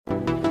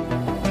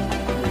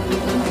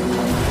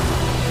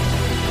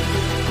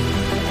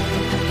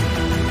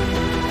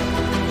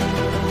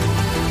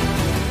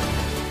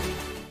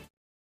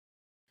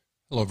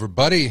Hello,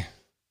 everybody.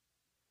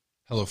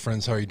 Hello,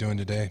 friends. How are you doing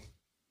today?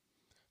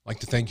 I'd like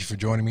to thank you for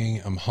joining me.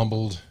 I'm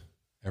humbled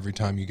every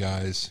time you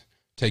guys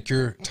take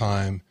your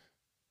time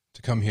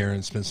to come here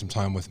and spend some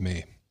time with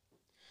me.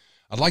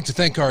 I'd like to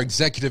thank our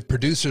executive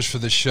producers for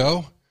this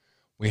show.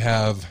 We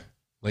have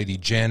Lady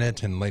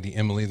Janet and Lady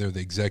Emily. They're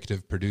the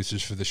executive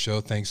producers for the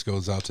show. Thanks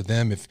goes out to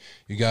them. If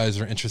you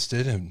guys are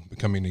interested in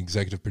becoming an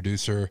executive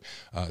producer,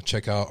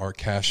 check out our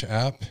Cash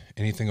App.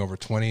 Anything over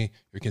 20,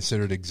 you're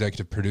considered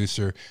executive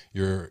producer.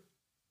 You're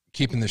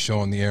keeping the show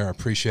on the air. I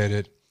appreciate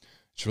it.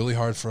 It's really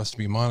hard for us to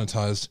be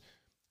monetized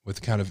with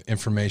the kind of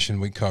information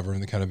we cover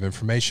and the kind of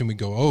information we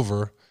go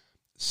over.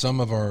 Some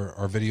of our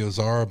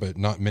videos are, but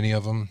not many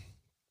of them.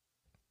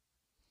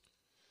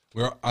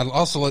 I'd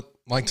also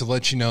like to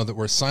let you know that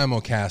we're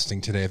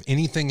simulcasting today. If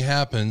anything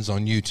happens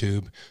on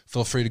YouTube,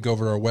 feel free to go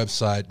over to our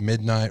website,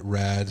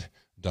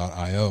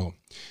 midnightrad.io.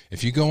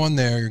 If you go on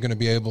there, you're going to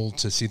be able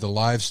to see the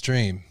live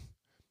stream.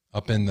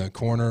 Up in the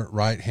corner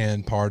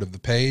right-hand part of the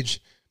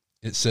page,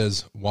 it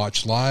says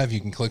watch live.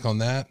 You can click on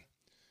that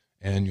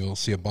and you'll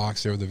see a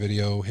box there with the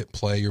video. Hit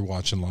play. You're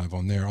watching live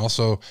on there.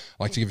 Also, I'd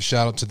like to give a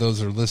shout out to those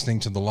that are listening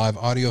to the live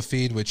audio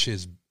feed, which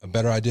is a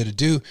better idea to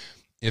do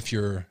if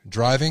you're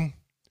driving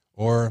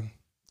or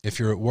if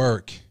you're at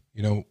work.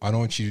 You know, I don't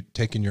want you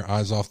taking your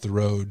eyes off the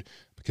road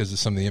because of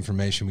some of the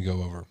information we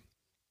go over.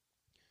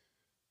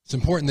 It's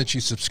important that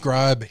you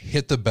subscribe,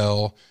 hit the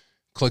bell,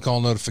 click all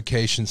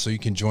notifications so you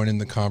can join in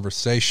the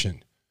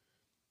conversation.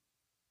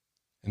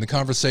 In the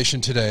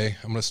conversation today,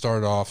 I'm going to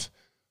start off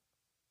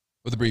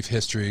with a brief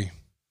history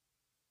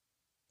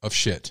of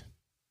shit.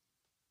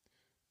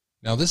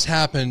 Now, this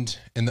happened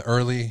in the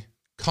early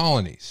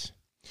colonies.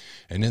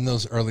 And in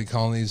those early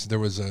colonies, there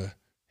was a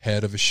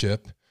head of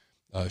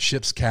a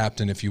ship's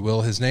captain, if you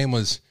will. His name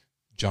was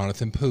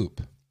Jonathan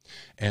Poop.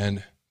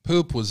 And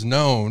Poop was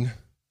known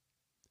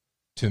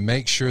to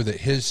make sure that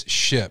his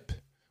ship,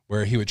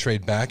 where he would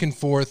trade back and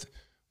forth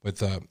with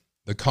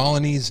the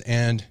colonies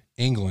and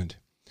England,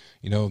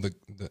 you know, the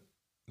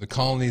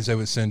colonies, they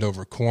would send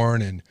over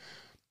corn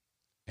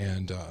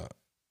and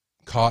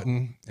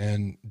cotton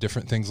and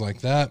different things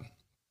like that.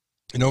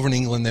 And over in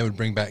England, they would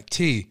bring back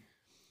tea,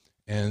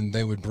 and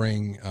they would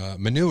bring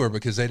manure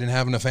because they didn't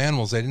have enough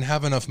animals. They didn't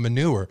have enough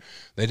manure.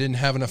 They didn't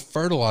have enough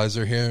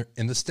fertilizer here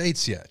in the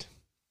States yet.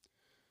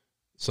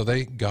 So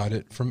they got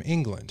it from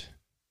England.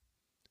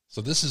 So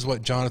this is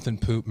what Jonathan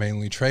Poop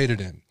mainly traded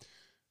in.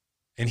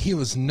 And he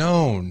was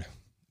known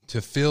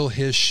to fill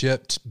his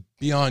ship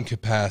beyond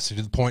capacity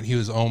to the point he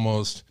was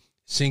almost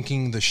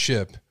sinking the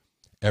ship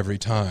every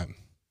time.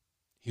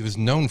 He was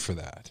known for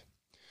that.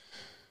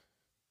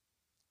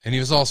 And he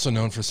was also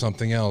known for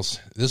something else.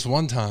 This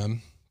one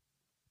time,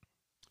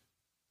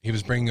 he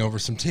was bringing over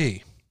some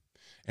tea.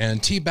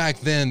 And tea back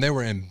then, they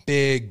were in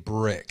big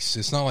bricks.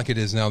 It's not like it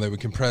is now. They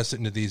would compress it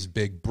into these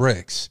big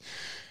bricks.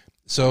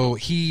 So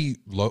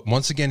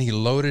once again, he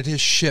loaded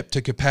his ship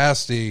to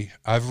capacity.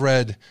 I've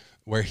read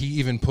where he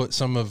even put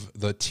some of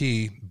the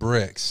tea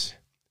bricks.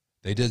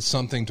 They did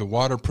something to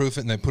waterproof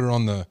it, and they put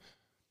it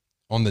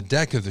on the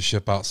deck of the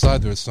ship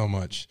outside. There was so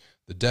much.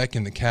 The deck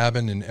and the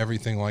cabin and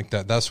everything like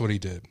that. That's what he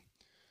did.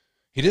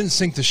 He didn't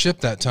sink the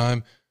ship that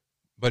time,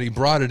 but he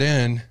brought it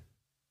in,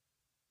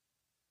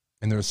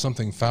 and there was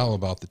something foul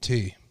about the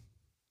tea.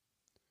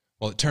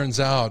 Well, it turns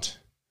out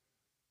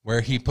where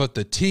he put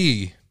the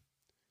tea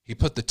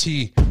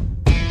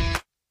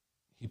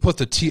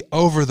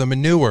over the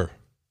manure.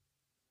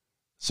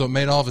 So it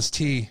made all of his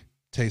tea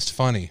taste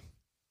funny.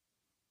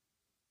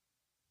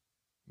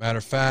 Matter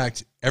of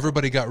fact,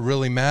 everybody got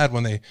really mad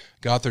when they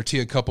got their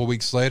tea a couple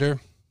weeks later.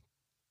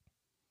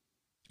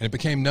 And it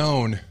became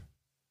known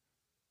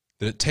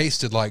that it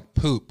tasted like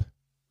poop.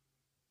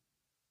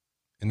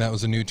 And that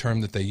was a new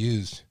term that they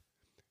used.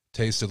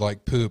 Tasted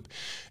like poop.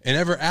 And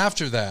ever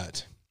after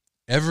that,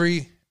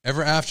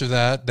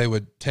 they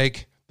would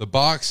take the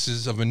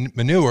boxes of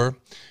manure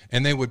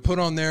and they would put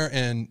on there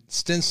and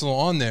stencil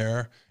on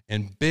there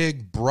in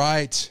big,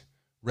 bright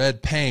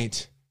red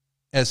paint,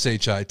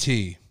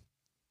 S-H-I-T,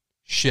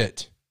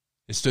 shit.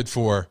 It stood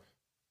for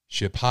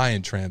ship high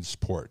in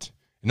transport.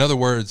 In other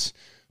words,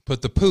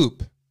 put the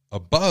poop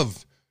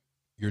above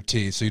your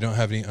tea so you don't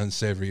have any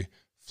unsavory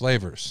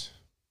flavors.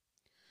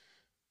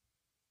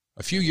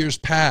 A few years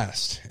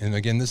passed, and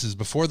again, this is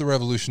before the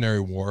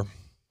Revolutionary War.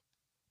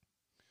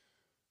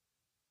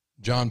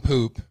 John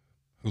Poop,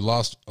 who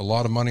lost a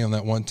lot of money on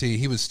that one tea,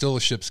 he was still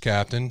a ship's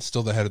captain,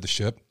 still the head of the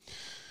ship.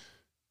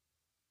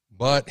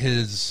 But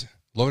his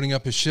loading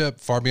up his ship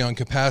far beyond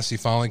capacity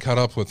finally caught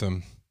up with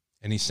him,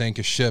 and he sank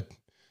his ship.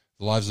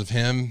 The lives of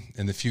him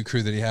and the few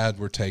crew that he had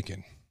were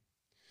taken.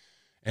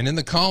 And in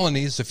the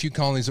colonies, the few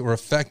colonies that were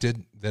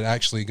affected that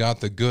actually got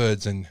the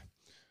goods, and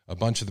a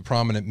bunch of the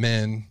prominent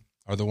men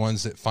are the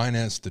ones that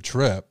financed the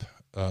trip,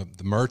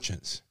 the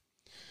merchants.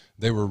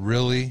 They were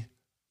really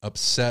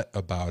upset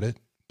about it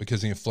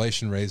because the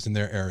inflation raised in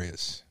their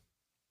areas.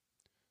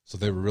 So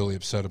they were really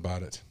upset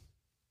about it.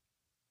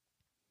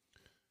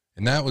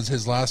 And that was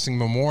his lasting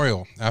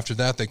memorial. After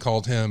that, they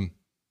called him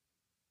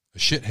a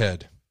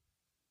shithead.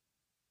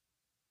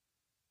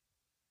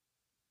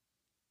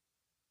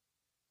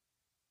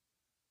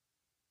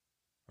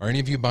 Are any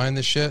of you buying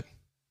this shit?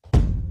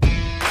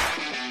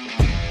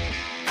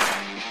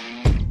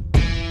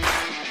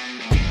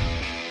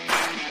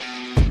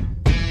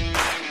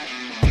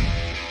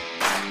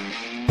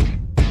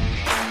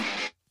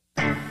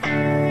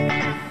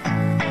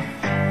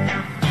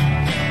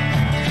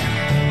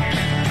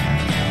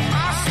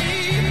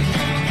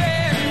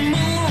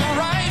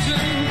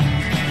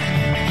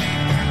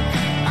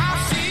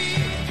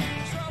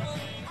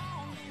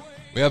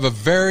 We have a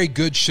very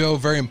good show,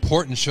 very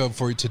important show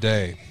for you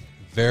today.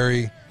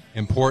 Very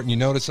important. You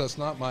notice that's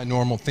not my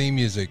normal theme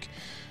music.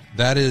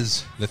 That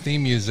is the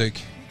theme music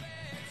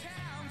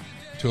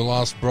to a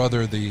lost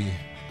brother, the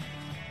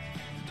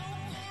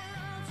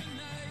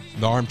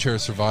armchair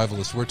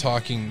survivalist. We're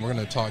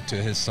going to talk to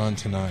his son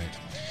tonight.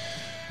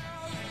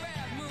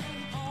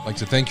 I'd like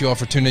to thank you all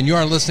for tuning in. You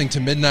are listening to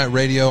Midnight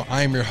Radio.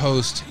 I am your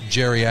host,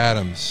 Jerry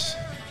Adams.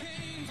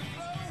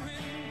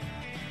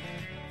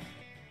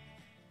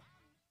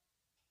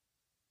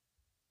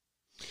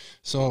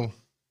 So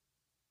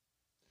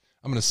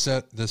I'm going to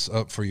set this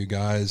up for you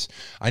guys.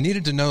 I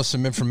needed to know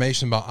some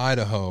information about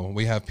Idaho.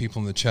 We have people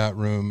in the chat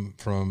room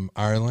from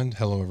Ireland.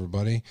 Hello,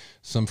 everybody.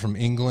 Some from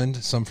England,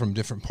 some from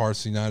different parts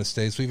of the United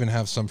States. We even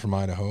have some from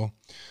Idaho.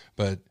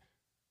 But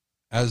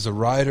as a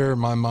writer,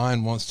 my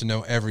mind wants to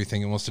know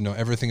everything. It wants to know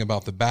everything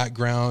about the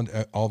background,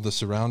 all the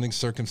surrounding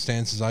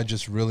circumstances. I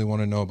just really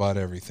want to know about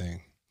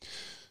everything.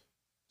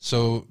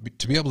 So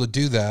to be able to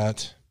do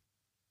that,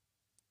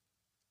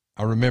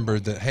 I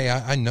remembered that, hey,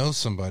 I know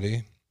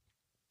somebody.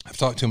 I've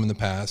talked to him in the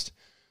past.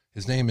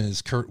 His name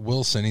is Kurt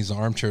Wilson. He's an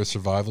armchair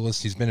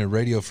survivalist. He's been in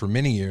radio for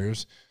many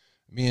years.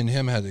 Me and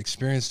him had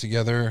experience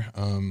together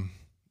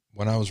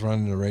when I was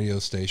running a radio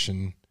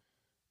station.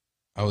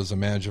 I was a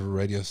manager of a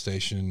radio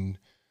station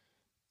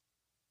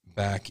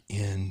back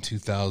in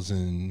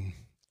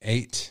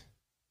 2008.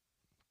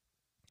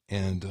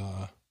 And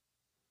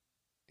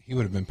he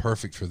would have been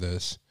perfect for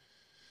this.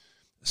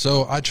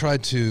 So I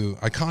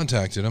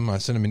contacted him. I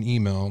sent him an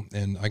email,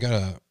 and I got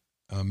a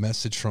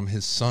message from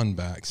his son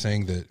back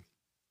saying that,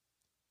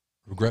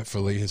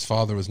 regretfully, his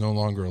father was no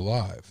longer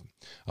alive.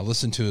 I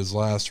listened to his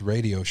last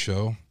radio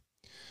show,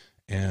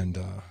 and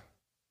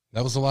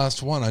that was the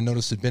last one. I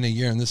noticed it'd been a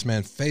year, and this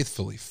man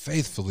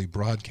faithfully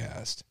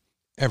broadcast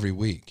every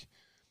week.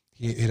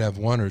 He'd have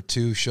 1 or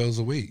 2 shows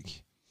a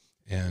week,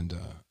 and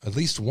at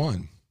least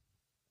one.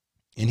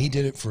 And he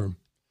did it for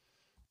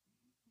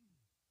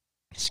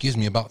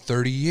about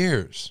 30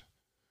 years,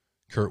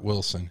 Kurt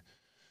Wilson.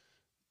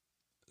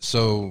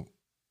 So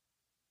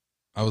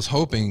I was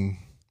hoping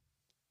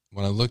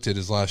when I looked at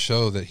his last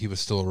show that he was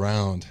still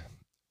around,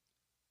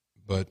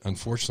 but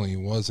unfortunately he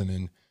wasn't.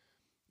 And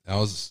I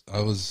was at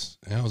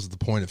the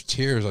point of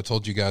tears. I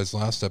told you guys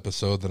last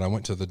episode that I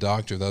went to the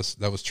doctor.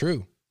 That was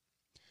true.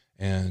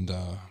 And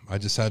I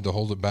just had to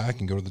hold it back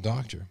and go to the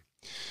doctor.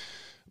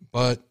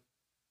 But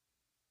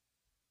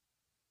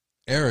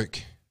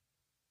Erik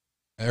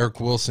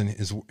Wilson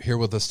is here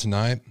with us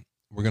tonight.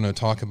 We're going to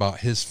talk about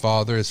his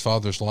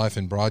father's life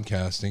in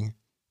broadcasting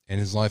and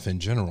his life in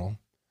general,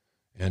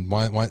 and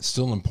why it's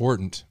still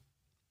important,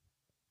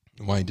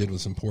 and why he did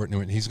what's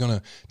important. And he's going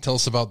to tell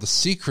us about the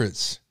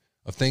secrets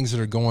of things that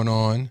are going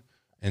on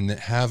and that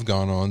have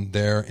gone on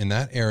there in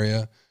that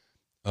area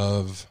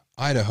of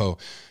Idaho.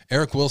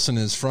 Erik Wilson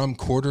is from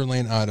Coeur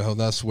d'Alene, Idaho.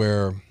 That's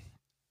where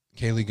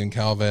Kaylee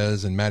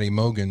Goncalves and Maddie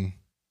Mogan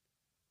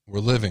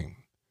were living.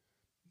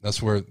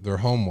 That's where their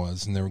home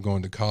was, and they were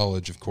going to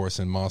college, of course,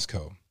 in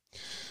Moscow.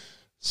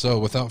 So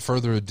without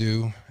further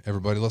ado,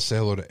 everybody, let's say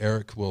hello to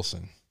Erik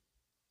Wilson.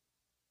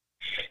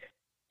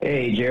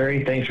 Hey,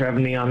 Jerry, thanks for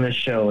having me on this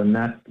show. And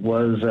that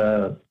was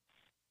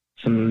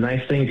some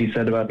nice things you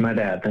said about my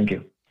dad. Thank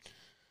you.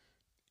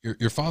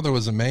 Your father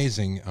was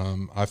amazing.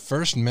 I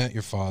first met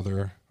your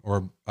father,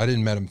 or I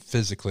didn't met him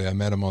physically. I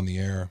met him on the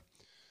air.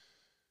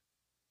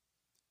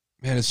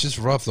 Man, it's just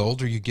rough. The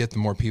older you get, the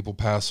more people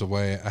pass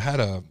away. I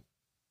had a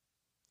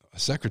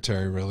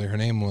secretary, really. Her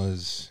name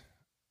was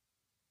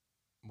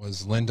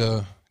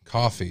Linda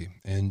Coffey,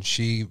 and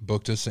she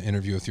booked us an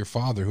interview with your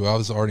father, who I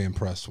was already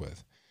impressed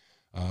with.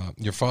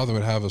 Your father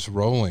would have us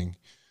rolling.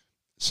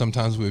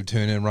 Sometimes we would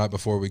tune in right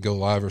before we go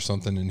live or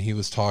something, and he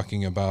was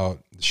talking about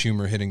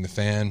Schumer hitting the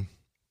fan,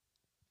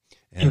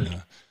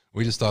 and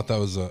we just thought that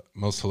was the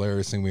most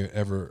hilarious thing we would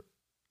ever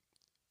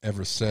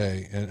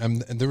say.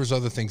 And there was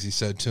other things he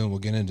said too, and we'll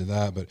get into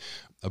that. But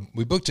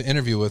we booked an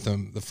interview with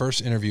him, the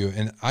first interview,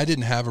 and I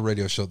didn't have a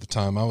radio show at the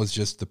time. I was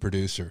just the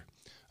producer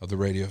of the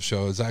radio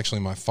show. It was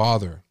actually my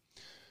father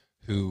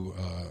who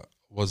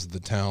was the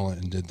talent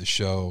and did the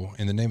show.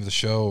 And the name of the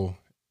show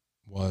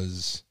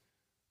was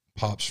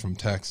Pops from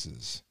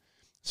Texas.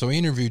 So he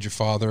interviewed your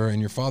father, and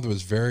your father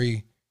was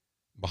very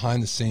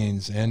behind the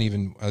scenes, and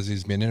even as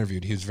he's been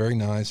interviewed, he was very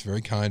nice,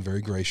 very kind,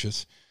 very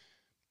gracious,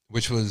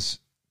 which was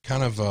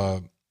kind of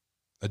a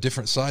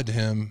different side to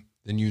him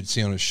than you'd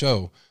see on his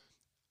show.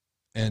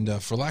 And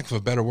for lack of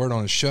a better word,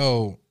 on his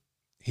show,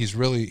 he was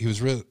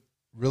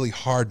really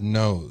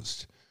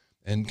hard-nosed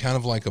and kind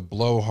of like a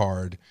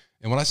blowhard.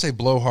 And when I say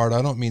blowhard,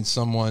 I don't mean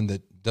someone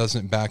that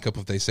doesn't back up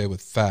what they say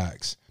with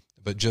facts.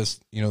 but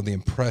just, the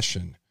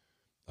impression,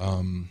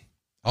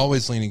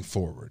 always leaning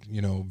forward,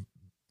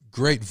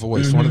 great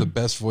voice, one of the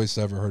best voices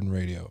I ever heard in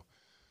radio.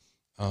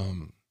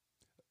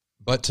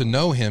 But to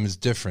know him is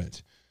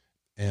different.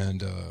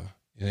 And,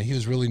 he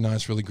was really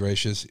nice, really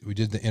gracious. We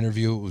did the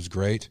interview. It was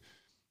great.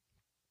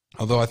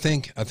 Although I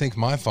think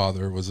my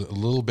father was a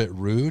little bit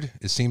rude,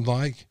 it seemed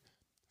like,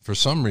 for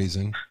some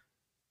reason.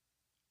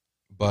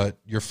 But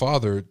your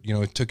father,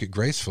 took it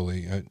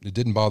gracefully. It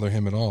didn't bother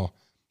him at all.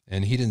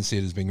 And he didn't see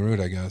it as being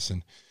rude, I guess.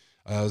 And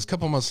it was a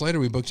couple of months later,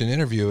 we booked an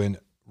interview. And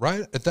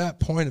right at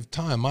that point of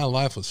time, my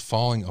life was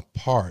falling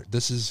apart.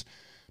 This was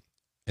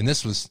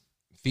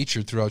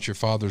featured throughout your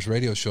father's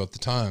radio show at the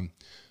time,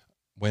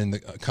 when the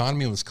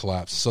economy was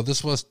collapsed. So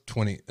this was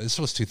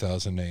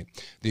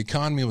 2008. The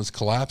economy was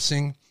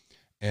collapsing,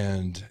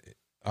 and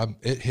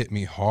it hit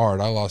me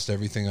hard. I lost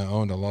everything I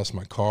owned. I lost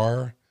my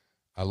car.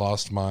 I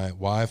lost my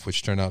wife,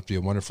 which turned out to be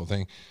a wonderful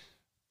thing.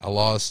 I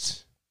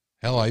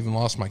even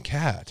lost my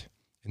cat.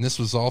 And this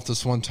was all at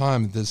this one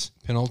time, this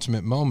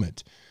penultimate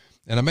moment.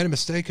 And I made a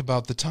mistake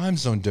about the time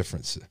zone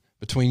difference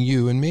between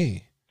you and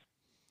me.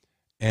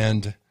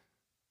 And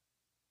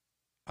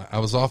I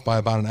was off by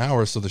about an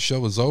hour, so the show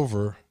was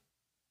over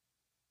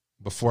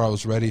before I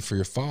was ready for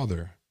your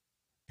father,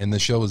 and the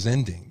show was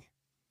ending.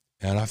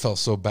 And I felt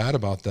so bad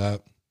about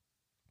that.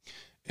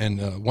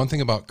 And one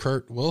thing about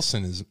Kurt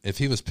Wilson is, if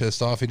he was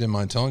pissed off, he didn't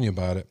mind telling you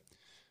about it.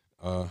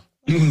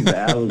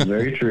 That was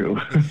very true.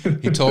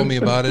 He told me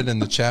about it in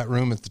the chat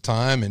room at the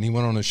time, and he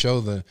went on a show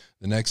the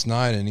next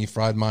night, and he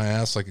fried my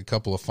ass like a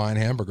couple of fine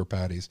hamburger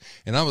patties.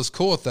 And I was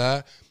cool with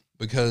that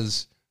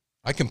because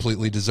I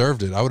completely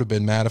deserved it. I would have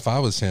been mad if I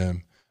was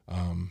him.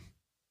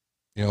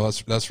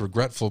 That's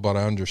regretful, but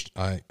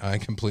I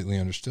completely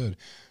understood.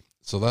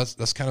 So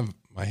that's kind of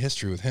my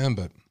history with him.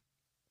 But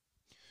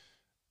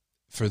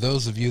for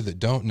those of you that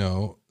don't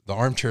know, the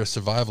Armchair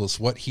Survivalist,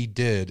 what he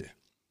did,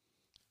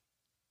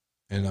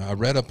 and I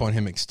read up on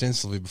him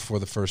extensively before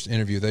the first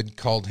interview. They'd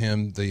called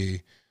him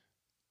the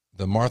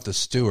Martha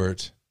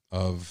Stewart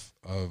of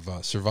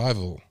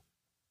survival,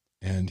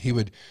 and he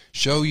would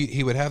show you.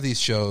 He would have these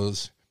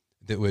shows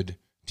that would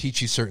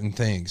teach you certain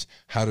things: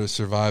 how to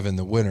survive in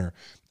the winter,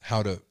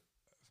 how to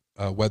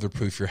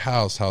weatherproof your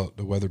house, how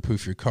to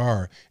weatherproof your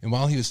car. And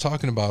while he was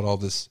talking about all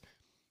this,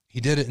 he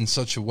did it in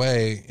such a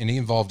way, and he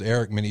involved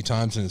Erik many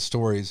times in his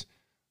stories,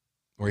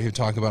 where he would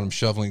talk about him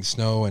shoveling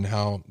snow and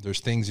how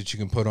there's things that you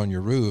can put on your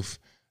roof,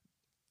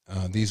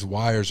 these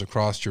wires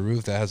across your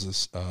roof that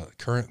has a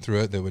current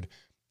through it that would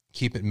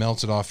keep it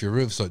melted off your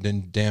roof so it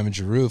didn't damage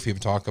your roof. He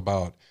would talk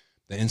about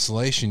the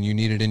insulation you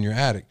needed in your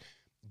attic,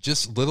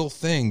 just little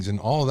things, and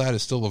all of that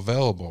is still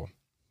available.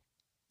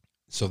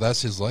 So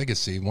that's his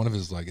legacy, one of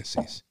his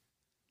legacies.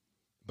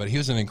 But he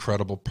was an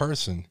incredible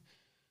person.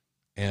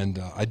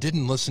 And I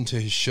didn't listen to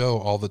his show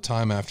all the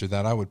time after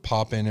that. I would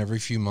pop in every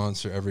few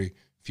months or every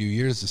few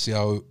years to see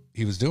how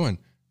he was doing.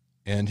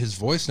 And his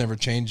voice never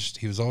changed.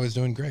 He was always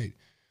doing great.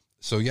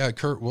 So, yeah,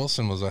 Kurt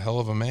Wilson was a hell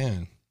of a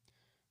man.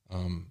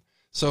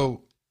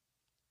 So,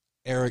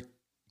 Erik,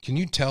 can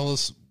you tell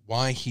us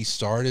why he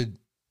started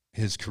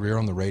his career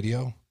on the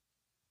radio?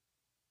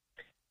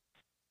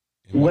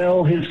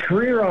 Well, his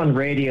career on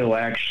radio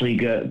actually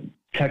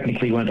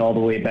technically went all the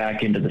way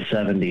back into the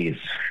 70s.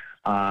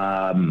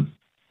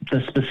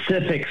 The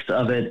specifics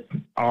of it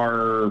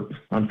are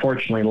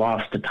unfortunately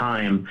lost to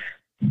time,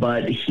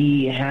 but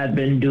he had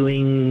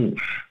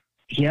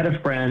a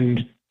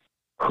friend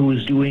who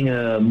was doing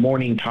a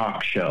morning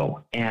talk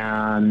show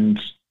and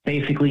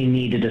basically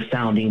needed a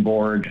sounding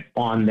board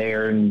on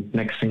there. And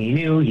next thing he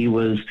knew, he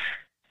was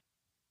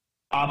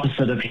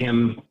opposite of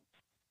him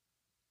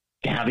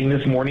having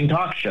this morning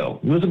talk show.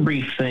 It was a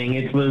brief thing.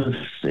 It was,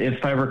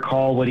 if I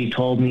recall what he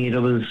told me, it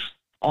was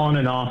on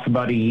and off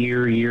about a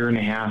year and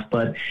a half,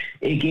 but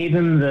it gave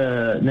him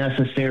the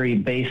necessary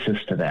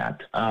basis to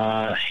that.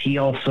 He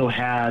also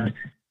had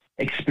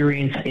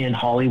experience in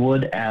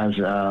Hollywood as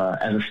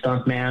a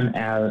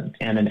stuntman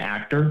and an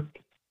actor.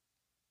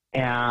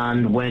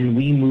 And when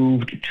we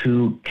moved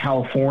to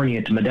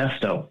California, to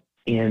Modesto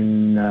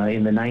in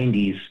the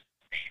 90s,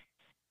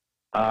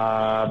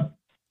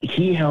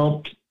 he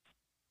helped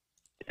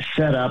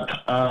set up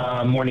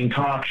a morning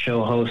talk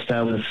show host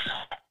that was,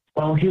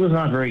 well, he was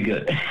not very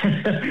good.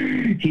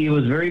 He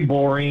was very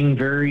boring,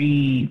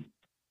 very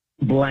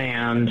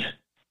bland,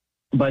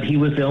 but he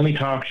was the only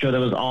talk show that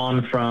was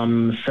on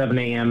from 7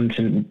 a.m.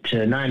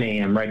 to 9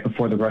 a.m. right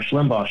before the Rush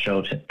Limbaugh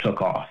show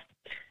took off.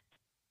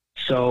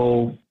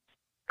 So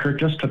Kurt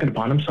just took it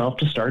upon himself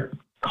to start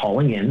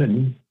calling in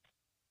and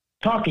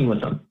talking with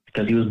them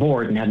because he was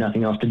bored and had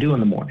nothing else to do in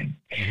the morning.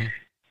 Mm-hmm.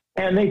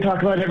 And they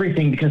talked about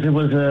everything because it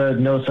was a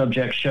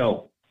no-subject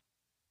show.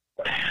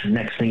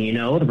 Next thing you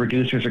know, the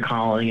producers are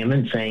calling him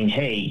and saying,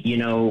 hey,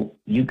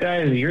 you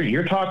guys,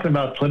 you're talking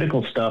about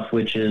political stuff,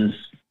 which is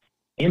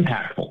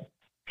impactful.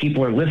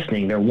 People are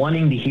listening. They're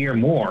wanting to hear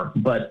more.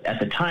 But at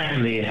the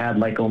time, they had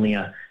only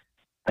an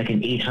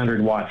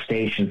 800-watt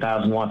station,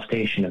 1,000-watt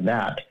station of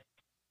that.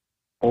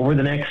 Over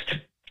the next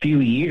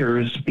few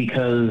years,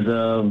 because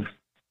of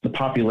the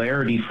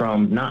popularity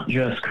from not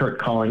just Kurt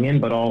calling in,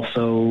 but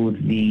also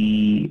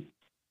the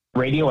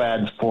radio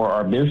ads for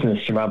our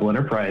business, Survival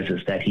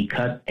Enterprises, that he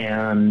cut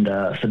and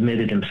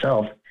submitted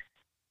himself.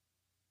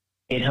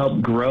 It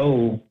helped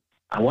grow.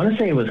 I want to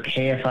say it was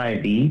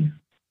KFIV,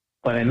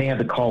 but I may have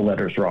the call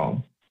letters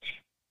wrong.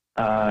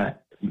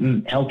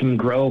 Helped him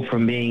grow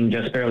from being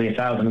just barely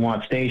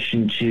 1,000-watt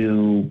station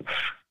to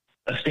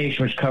a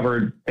station which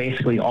covered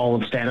basically all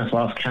of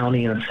Stanislaus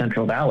County and the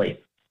Central Valley.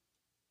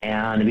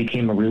 And it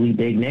became a really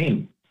big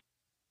name.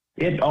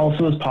 It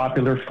also was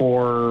popular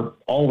for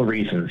all the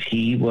reasons.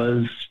 He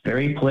was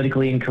very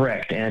politically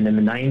incorrect. And in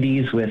the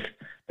 90s, with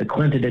the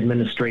Clinton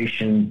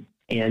administration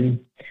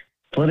in,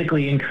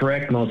 politically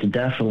incorrect most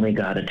definitely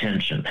got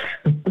attention.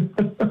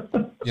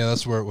 Yeah,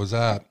 that's where it was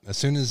at. As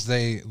soon as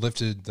they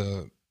lifted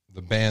the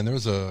ban, there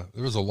was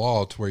a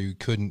law to where you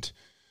couldn't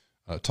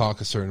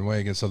talk a certain way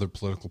against other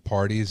political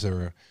parties,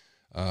 or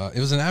it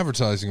was an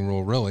advertising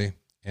rule, really.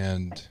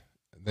 And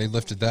they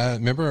lifted that.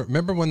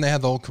 Remember when they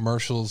had the old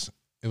commercials?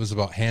 It was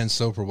about hand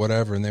soap or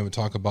whatever, and they would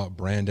talk about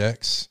brand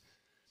X.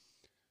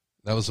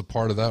 That was a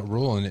part of that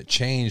rule, and it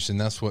changed, and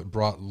that's what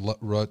brought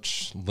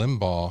Rush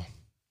Limbaugh,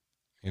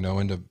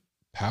 into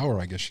power,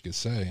 I guess you could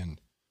say. And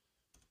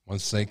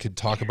once they could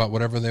talk about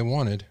whatever they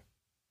wanted.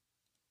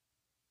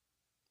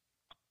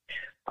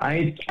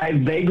 I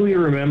vaguely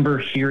remember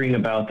hearing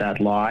about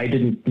that law. I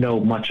didn't know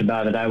much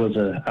about it. I was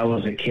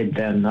a kid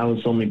then. I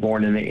was only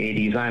born in the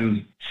 80s.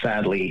 I'm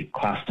sadly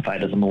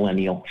classified as a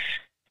millennial.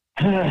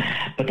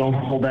 But don't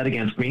hold that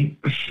against me.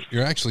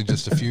 You're actually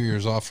just a few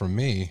years off from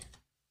me.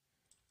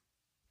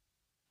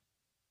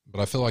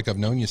 But I feel like I've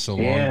known you so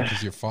long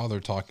because your father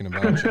talking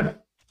about you.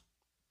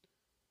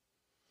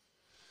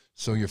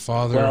 So your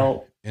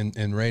father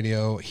in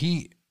radio,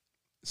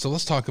 so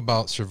let's talk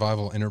about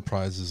Survival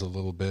Enterprises a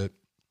little bit.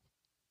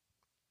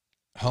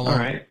 How long? All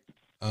right.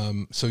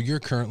 So you're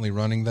currently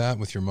running that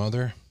with your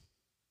mother?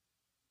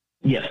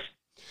 Yes.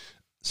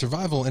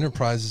 Survival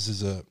Enterprises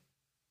is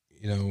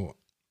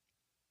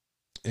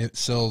it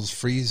sells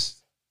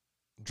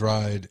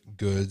freeze-dried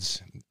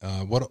goods.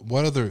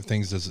 What other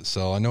things does it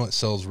sell? I know it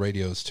sells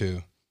radios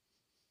too.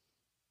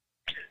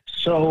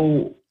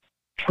 So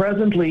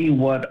presently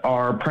what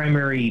our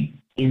primary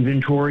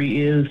inventory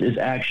is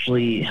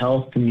actually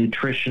health and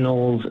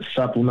nutritionals,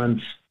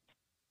 supplements.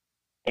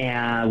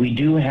 And we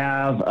do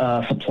have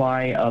a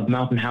supply of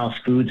Mountain House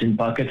foods in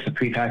buckets, the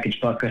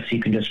prepackaged buckets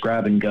you can just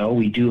grab and go.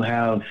 We do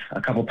have a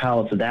couple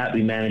pallets of that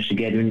we managed to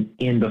get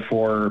in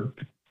before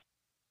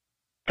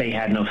they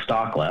had no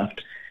stock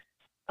left.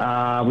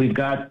 We've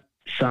got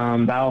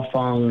some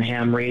Baofeng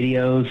ham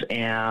radios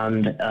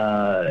and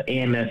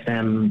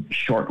AM/FM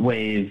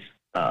shortwave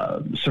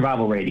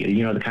survival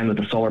radio, the kind with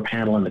the solar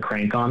panel and the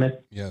crank on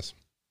it. Yes.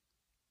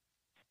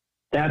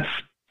 That's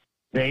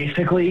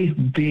basically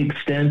the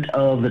extent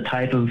of the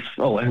type of,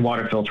 and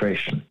water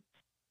filtration.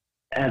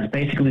 That's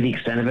basically the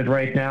extent of it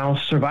right now.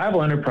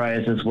 Survival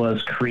Enterprises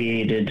was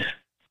created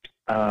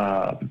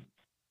back,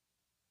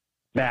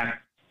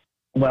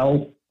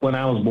 when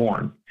I was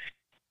born.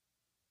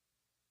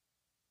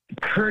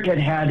 Kurt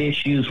had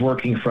issues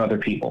working for other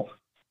people.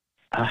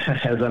 As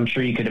I'm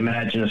sure you could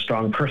imagine a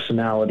strong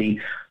personality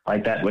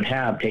like that would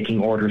have,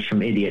 taking orders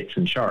from idiots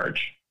in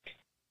charge.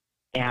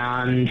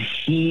 And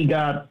he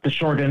got the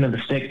short end of the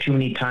stick too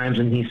many times,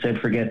 and he said,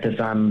 forget this,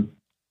 I'm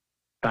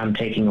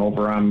taking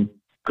over. I'm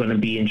going to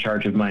be in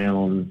charge of my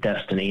own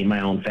destiny,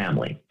 my own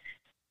family.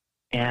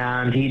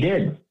 And he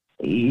did.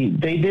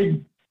 They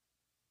did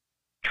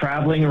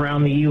traveling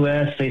around the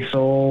U.S. They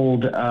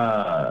sold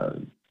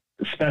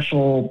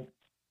special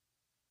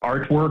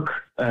artwork,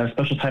 a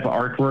special type of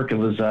artwork. It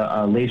was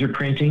laser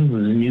printing. It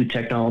was a new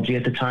technology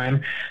at the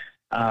time,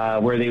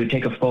 where they would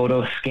take a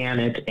photo, scan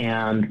it,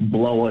 and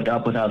blow it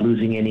up without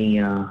losing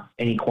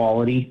any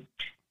quality,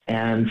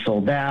 and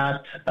sold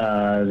that.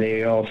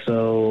 They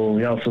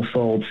also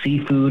sold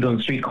seafood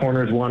on street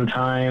corners one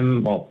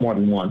time, well, more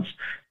than once.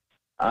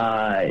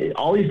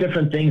 All these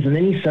different things, and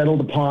then he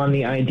settled upon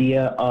the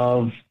idea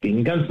of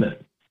being a gunsmith.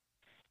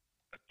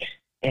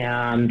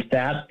 And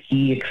that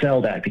he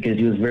excelled at because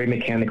he was very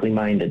mechanically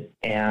minded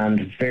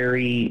and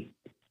very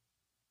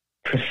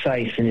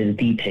precise in his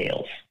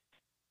details.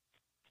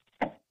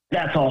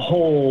 That's a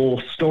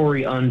whole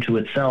story unto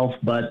itself,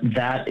 but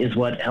that is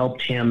what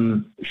helped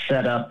him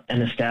set up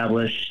and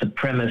establish the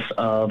premise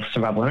of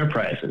Survival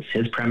Enterprises.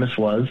 His premise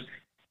was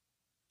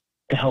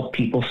to help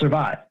people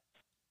survive.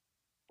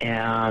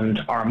 And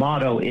our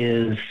motto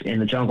is, in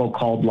the jungle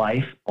called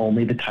life,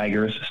 only the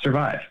tigers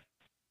survive.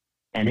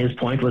 And his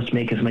point was to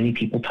make as many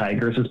people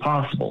tigers as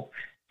possible.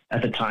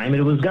 At the time,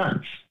 it was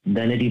guns.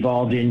 Then it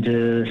evolved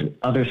into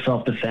other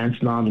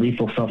self-defense,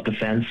 non-lethal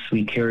self-defense.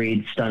 We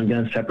carried stun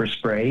guns, pepper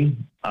spray.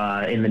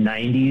 In the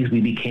 90s,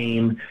 we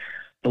became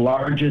the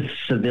largest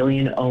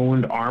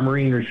civilian-owned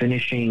armory and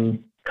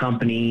refinishing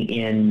company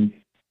in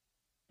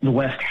the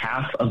west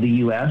half of the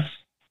U.S.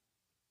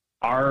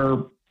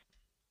 Our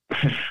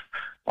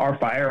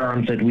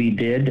firearms that we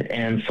did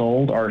and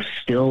sold are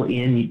still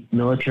in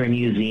military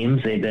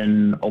museums. They've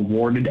been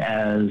awarded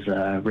as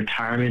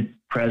retirement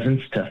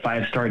presence to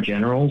 5-star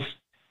generals.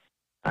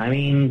 I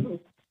mean,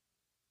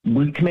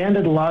 we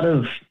commanded a lot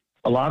of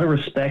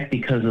respect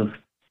because of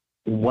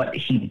what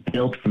he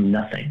built from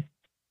nothing.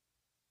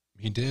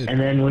 He did. And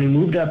then when he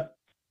moved up,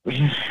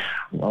 a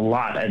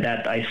lot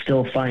that I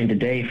still find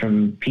today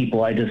from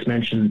people. I just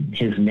mentioned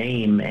his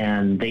name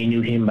and they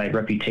knew him by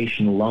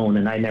reputation alone,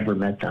 and I never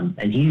met them,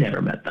 and he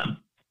never met them.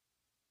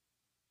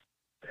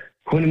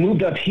 When we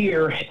moved up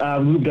here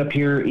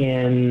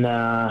in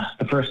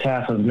the first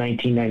half of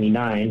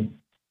 1999,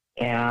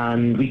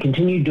 and we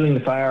continued doing the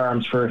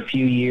firearms for a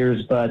few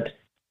years, but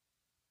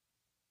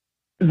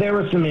there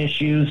were some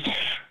issues.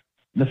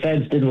 The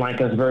feds didn't like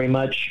us very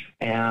much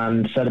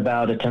and set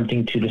about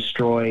attempting to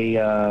destroy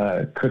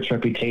Kurt's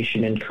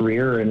reputation and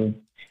career,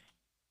 and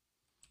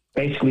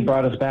basically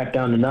brought us back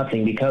down to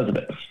nothing because of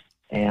it.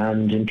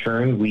 And in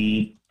turn,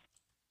 we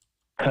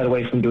cut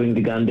away from doing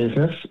the gun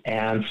business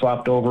and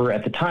swapped over.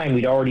 At the time,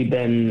 we'd already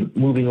been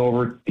moving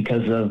over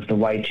because of the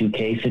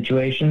Y2K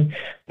situation,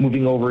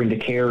 moving over into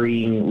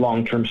carrying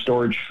long-term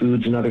storage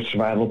foods and other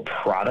survival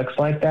products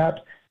like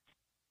that.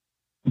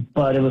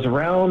 But it was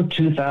around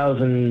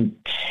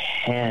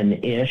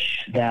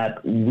 2010-ish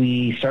that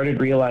we started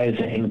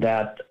realizing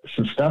that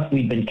some stuff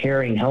we'd been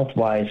carrying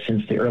health-wise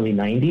since the early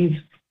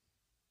 90s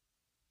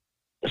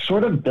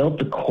sort of built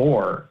the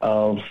core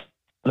of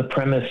the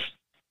premise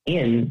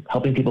in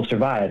helping people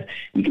survive.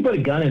 You can put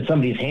a gun in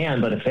somebody's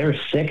hand, but if they're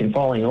sick and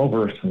falling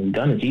over, the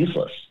gun is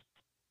useless.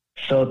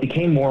 So it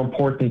became more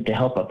important to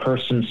help a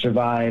person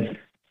survive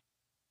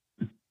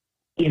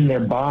in their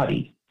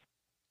body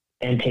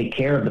and take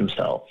care of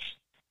themselves.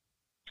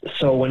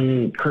 So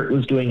when Kurt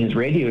was doing his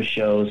radio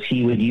shows,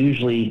 he would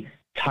usually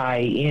tie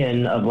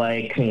in of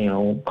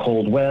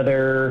cold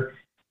weather,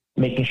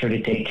 making sure to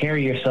take care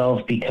of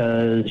yourself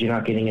because you're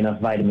not getting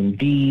enough vitamin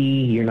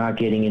D, you're not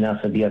getting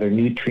enough of the other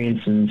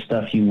nutrients and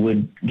stuff you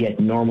would get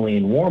normally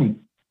in warm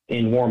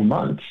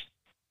months.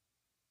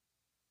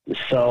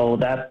 So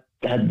that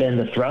had been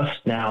the thrust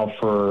now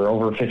for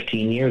over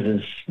 15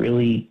 years, is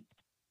really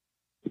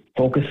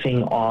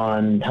focusing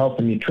on health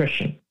and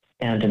nutrition.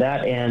 And to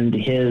that end,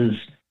 his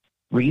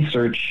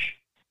research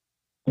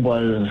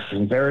was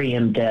very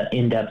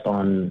in-depth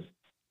on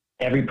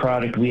every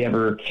product we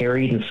ever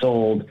carried and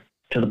sold,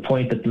 to the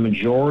point that the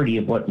majority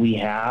of what we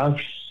have,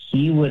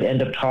 he would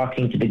end up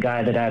talking to the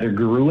guy that either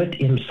grew it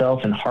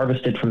himself and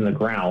harvested from the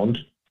ground,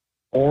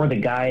 or the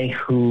guy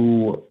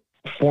who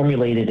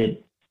formulated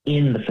it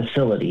in the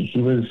facility.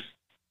 He was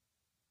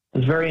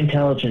very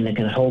intelligent and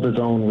can hold his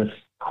own with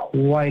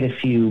quite a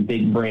few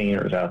big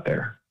brainers out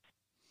there.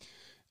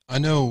 I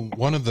know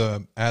one of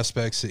the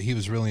aspects that he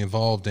was really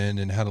involved in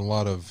and had a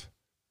lot of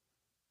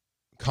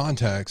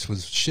contacts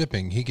was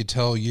shipping. He could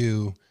tell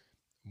you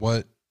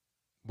what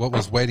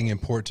was waiting in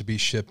port to be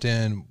shipped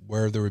in,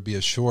 where there would be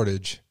a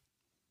shortage.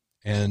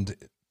 And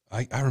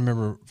I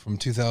remember from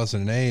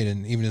 2008,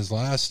 and even his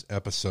last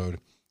episode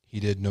he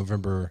did in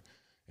November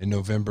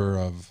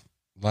of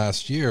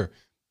last year,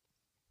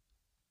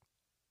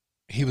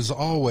 he was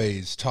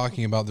always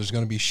talking about there's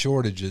going to be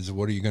shortages.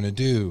 What are you going to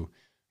do?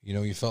 You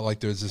know, you felt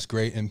like there's this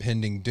great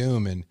impending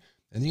doom. And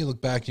then you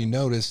look back and you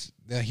notice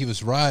that he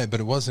was right, but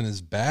it wasn't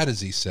as bad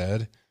as he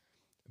said.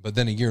 But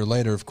then a year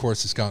later, of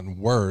course, it's gotten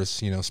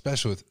worse,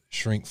 especially with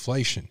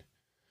shrinkflation.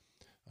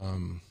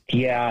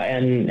 Yeah,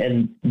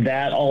 and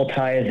that all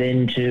ties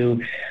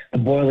into the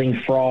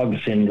boiling frog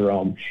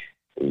syndrome.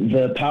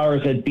 The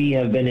powers that be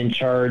have been in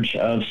charge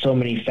of so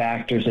many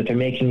factors that they're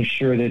making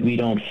sure that we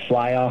don't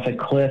fly off a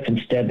cliff.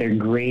 Instead, they're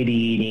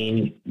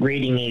grading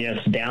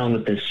us down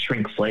with this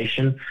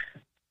shrinkflation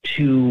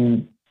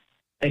to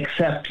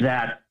accept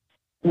that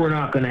we're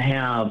not going to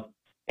have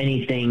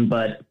anything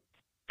but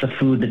the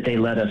food that they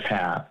let us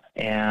have,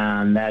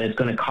 and that it's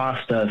going to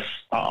cost us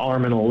an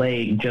arm and a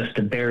leg just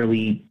to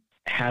barely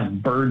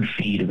have bird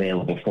feed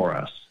available for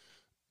us.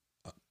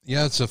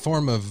 Yeah, it's a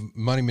form of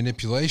money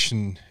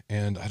manipulation,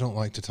 and I don't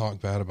like to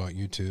talk bad about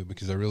YouTube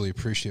because I really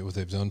appreciate what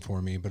they've done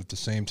for me, but at the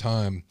same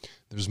time,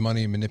 there's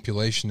money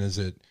manipulation as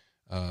it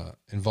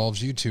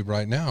involves YouTube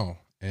right now,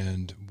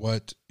 and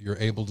what you're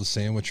able to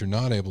say and what you're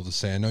not able to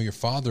say. I know your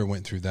father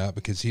went through that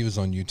because he was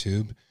on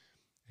YouTube,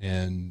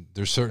 and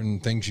there's certain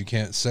things you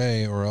can't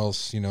say or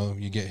else,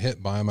 you get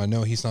hit by them. I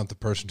know he's not the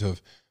person to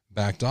have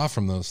backed off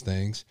from those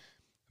things,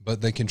 but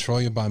they control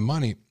you by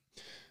money.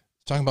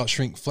 Talking about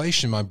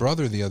shrinkflation, my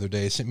brother the other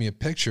day sent me a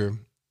picture.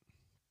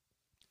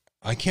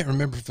 I can't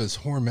remember if it was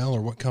Hormel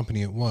or what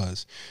company it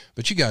was,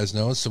 but you guys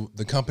know it's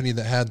the company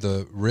that had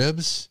the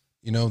ribs,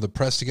 the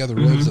pressed together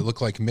ribs that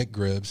look like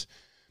McRibs.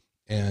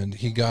 And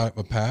he got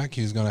a pack.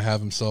 He was going to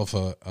have himself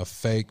a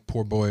fake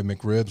poor boy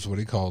McRibs, what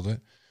he called it.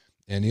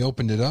 And he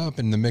opened it up,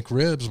 and the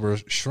McRibs were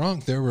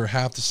shrunk. They were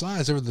half the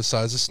size. They were the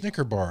size of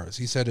Snicker bars.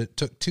 He said it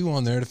took 2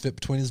 on there to fit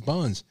between his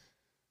buns.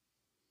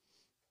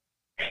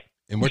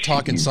 And we're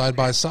talking side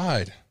by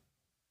side.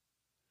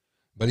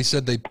 But he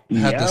said they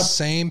had the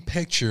same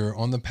picture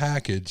on the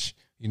package,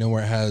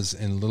 where it has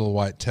in little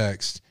white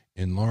text,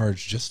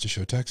 enlarged just to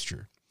show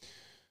texture.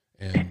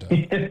 And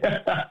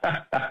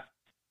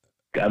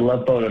Gotta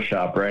love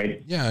Photoshop,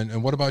 right? Yeah,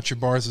 and what about your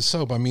bars of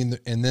soap? I mean,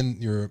 and then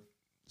your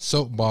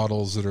soap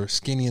bottles that are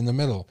skinny in the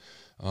middle.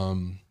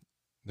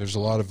 There's a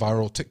lot of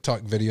viral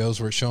TikTok videos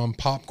where it's showing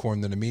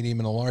popcorn that a medium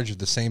and a large are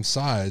the same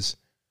size,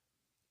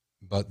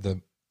 but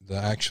the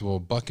actual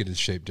bucket is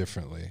shaped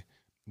differently.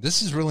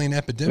 This is really an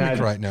epidemic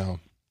right now.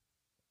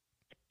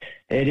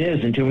 It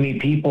is, and too many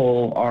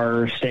people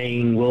are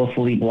staying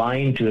willfully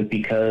blind to it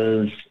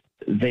because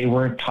they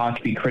weren't taught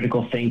to be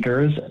critical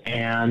thinkers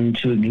and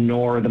to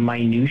ignore the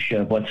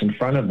minutia of what's in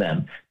front of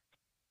them.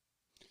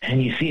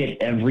 And you see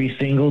it every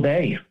single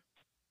day.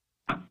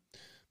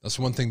 That's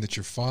one thing that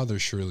your father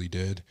surely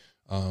did.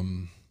 I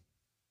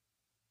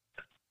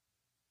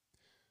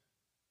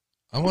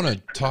want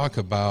to talk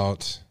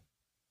about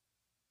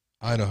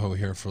Idaho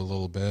here for a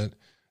little bit.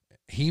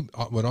 He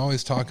would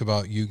always talk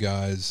about you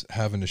guys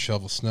having to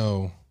shovel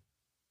snow.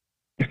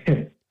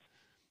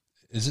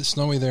 Is it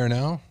snowy there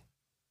now?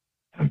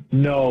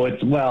 No,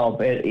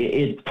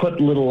 it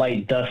put little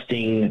light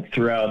dusting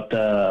throughout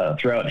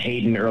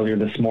Hayden earlier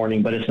this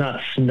morning, but it's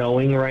not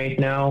snowing right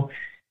now.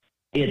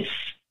 It's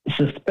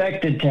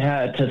suspected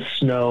to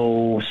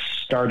snow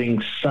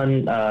starting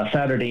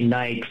Saturday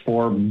night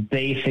for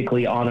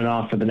basically on and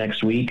off for the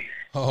next week.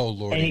 Oh,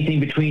 Lord. Anything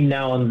between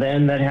now and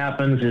then that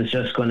happens is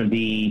just going to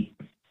be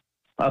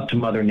up to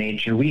Mother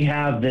Nature. We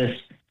have this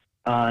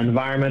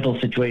environmental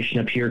situation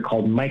up here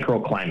called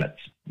microclimates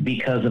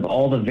because of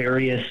all the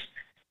various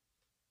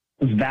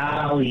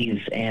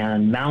valleys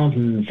and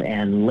mountains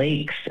and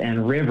lakes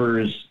and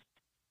rivers.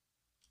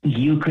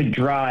 You could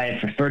drive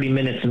for 30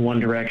 minutes in one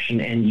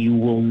direction and you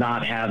will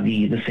not have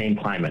the same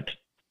climate.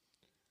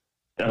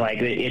 Like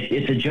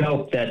it's a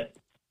joke that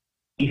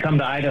you come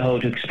to Idaho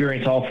to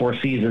experience all four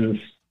seasons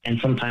and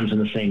sometimes in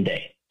the same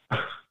day.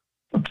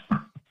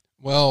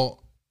 Well,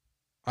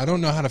 I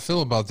don't know how to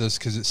feel about this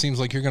because it seems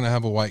like you're going to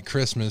have a white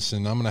Christmas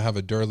and I'm going to have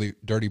a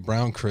dirty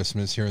brown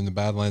Christmas here in the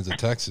Badlands of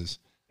Texas.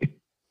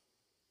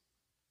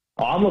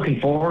 Well, I'm looking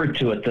forward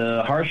to it.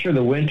 The harsher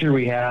the winter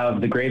we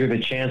have, the greater the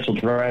chance we'll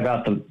drive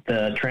out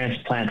the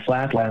transplant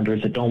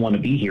flatlanders that don't want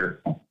to be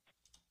here.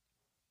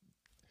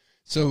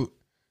 So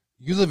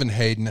you live in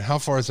Hayden. How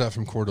far is that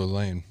from Coeur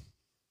d'Alene?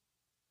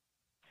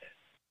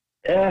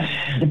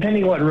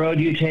 Depending what road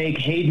you take,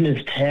 Hayden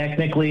is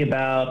technically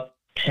about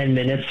 10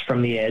 minutes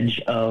from the edge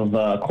of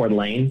Coeur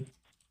d'Alene,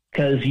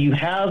 because you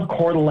have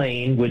Coeur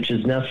d'Alene, which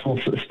is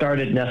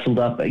nestled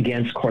up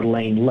against Coeur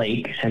d'Alene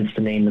Lake, hence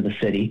the name of the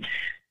city.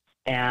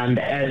 And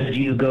as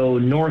you go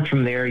north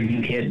from there,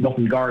 you hit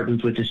Milton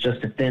Gardens, which is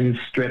just a thin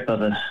strip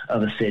of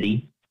a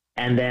city.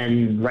 And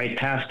then right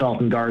past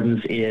Dalton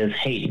Gardens is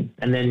Hayden.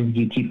 And then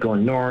you keep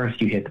going north,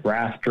 you hit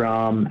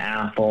Rathdrum,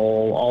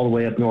 Athol, all the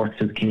way up north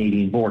to the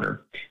Canadian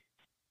border.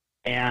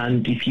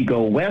 And if you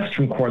go west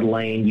from Coeur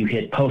d'Alene, you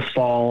hit Post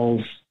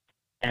Falls,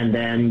 and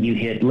then you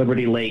hit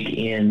Liberty Lake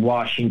in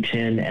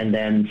Washington, and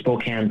then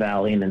Spokane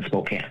Valley, and then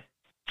Spokane.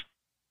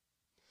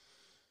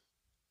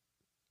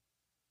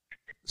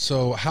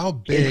 So how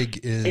big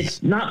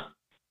it's not,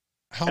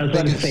 how I was big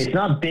about to is, say, it's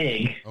not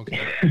big. Okay.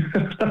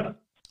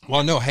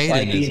 Well, no, Hayden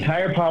like the isn't.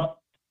 entire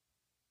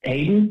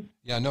Hayden?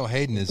 Yeah, no,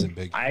 Hayden isn't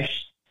big.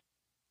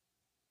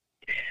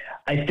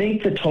 I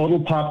think the total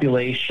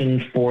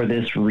population for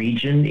this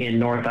region in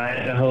North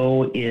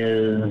Idaho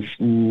is,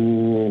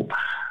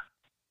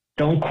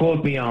 don't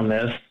quote me on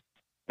this,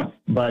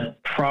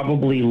 but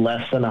probably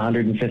less than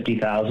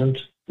 150,000,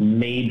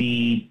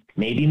 maybe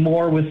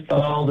more with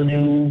all the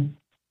new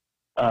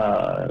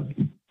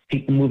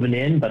people moving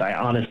in, but I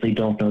honestly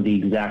don't know the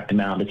exact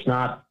amount. It's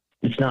not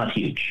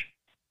huge.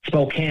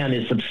 Spokane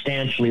is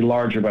substantially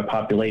larger by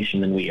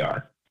population than we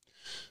are.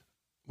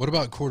 What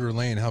about Coeur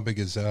d'Alene? How big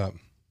is that?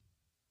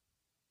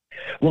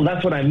 Well,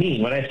 that's what I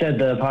mean. When I said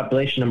the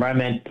population number, I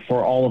meant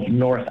for all of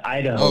North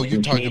Idaho, you're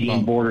from talking Canadian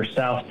about border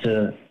south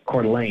to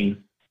Coeur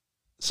d'Alene.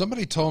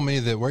 Somebody told me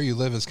that where you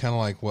live is kind of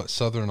like what,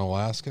 southern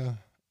Alaska?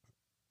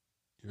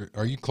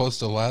 Are you close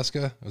to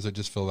Alaska? Or does it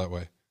just feel that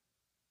way?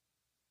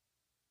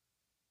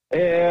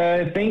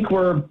 I think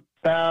we're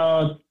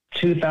about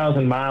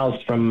 2,000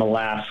 miles from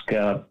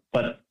Alaska,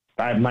 but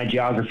my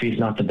geography is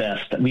not the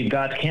best. We've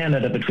got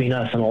Canada between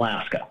us and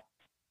Alaska.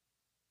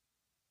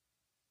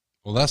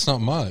 Well, that's not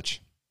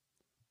much.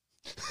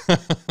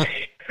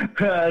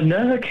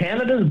 No,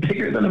 Canada's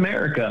bigger than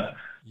America.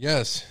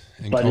 Yes,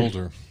 and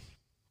colder.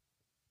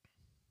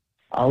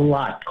 A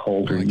lot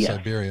colder, like yes.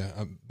 Siberia.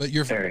 But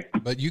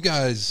you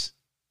guys,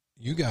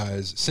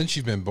 since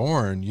you've been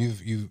born,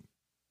 you've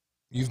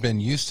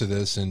been used to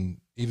this, and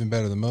even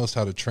better than most,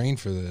 how to train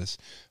for this.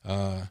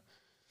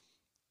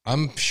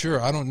 I'm sure,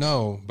 I don't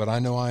know, but I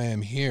know I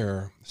am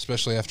here,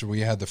 especially after we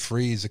had the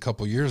freeze a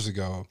couple years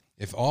ago.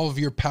 If all of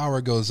your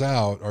power goes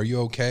out, are you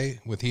okay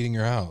with heating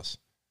your house?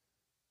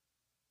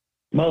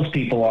 Most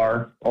people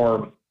are,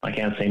 or I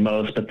can't say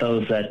most, but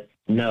those that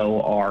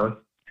know are.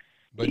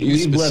 But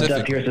we've lived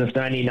up here since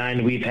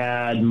 '99. We've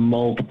had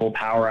multiple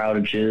power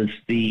outages.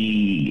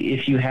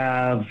 If you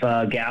have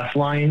gas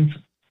lines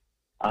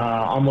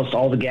Almost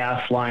all the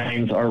gas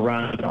lines are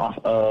run off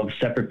of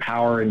separate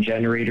power and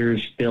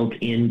generators built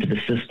into the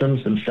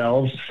systems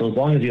themselves. So as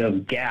long as you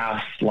have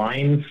gas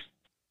lines,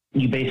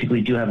 you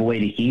basically do have a way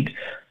to heat.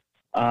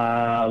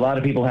 A lot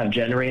of people have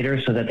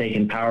generators so that they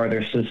can power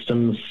their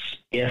systems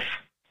if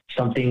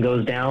something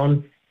goes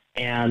down.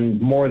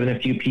 And more than a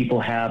few people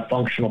have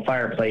functional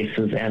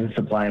fireplaces and a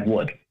supply of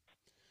wood.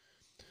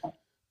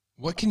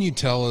 What can you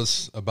tell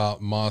us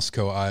about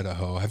Moscow,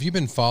 Idaho? Have you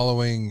been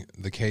following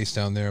the case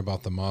down there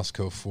about the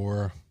Moscow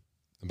 4,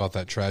 about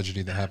that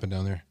tragedy that happened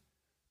down there?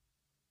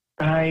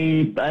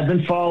 I've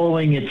been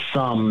following it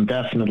some,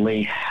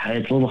 definitely.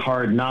 It's a little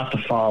hard not to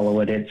follow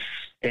it. It's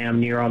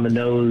damn near on the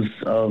nose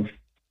of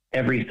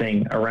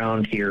everything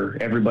around here.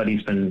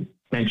 Everybody's been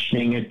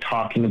mentioning it,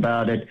 talking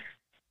about it,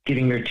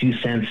 giving their 2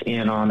 cents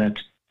in on it.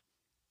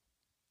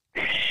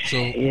 So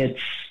it's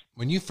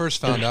when you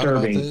first found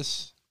disturbing.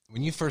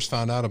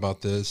 out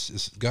about this,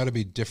 it's got to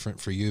be different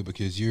for you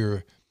because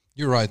you're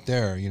right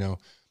there. You know,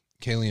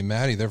 Kaylee and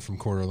Maddie, they're from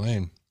Coeur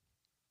d'Alene,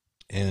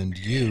 and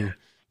you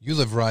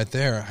live right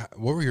there.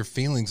 What were your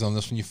feelings on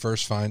this when you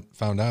first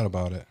found out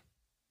about it?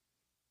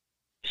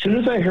 As soon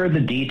as I heard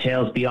the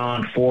details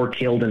beyond 4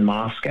 killed in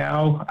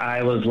Moscow,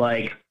 I was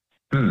like,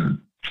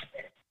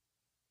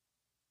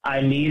 I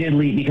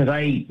immediately, because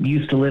I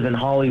used to live in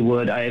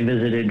Hollywood, I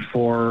visited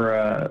for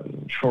a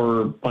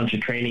bunch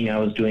of training I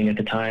was doing at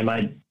the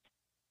time.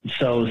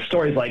 So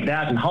stories like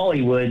that in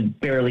Hollywood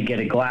barely get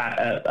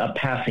a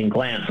passing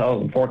glance.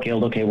 Oh, 4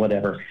 killed, okay,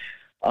 whatever.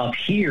 Up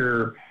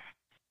here,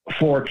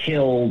 4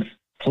 killed,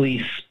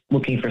 police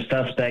looking for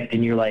suspect,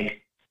 and you're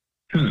like,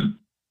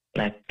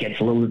 that gets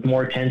a little bit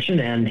more attention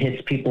and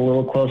hits people a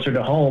little closer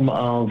to home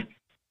of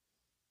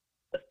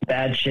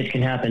bad shit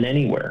can happen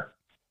anywhere.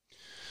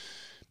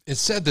 It's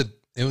said that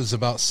it was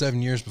about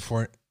 7 years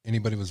before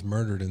anybody was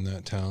murdered in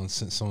that town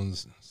since someone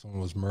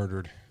was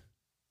murdered.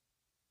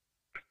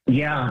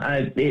 Yeah,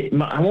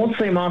 I won't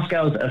say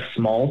Moscow is a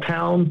small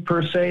town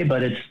per se,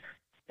 but it's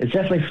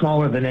definitely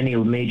smaller than any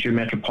major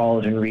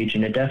metropolitan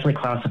region. It definitely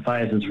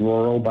classifies as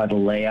rural by the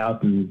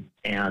layout and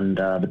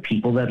the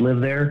people that live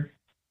there.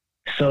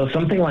 So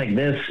something like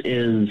this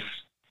is,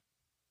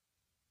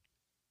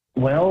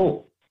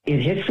 well, it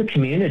hits the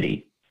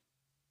community.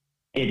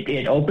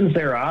 It opens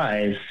their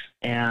eyes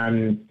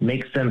and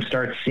makes them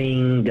start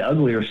seeing the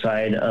uglier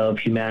side of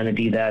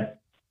humanity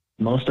that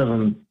most of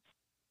them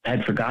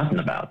had forgotten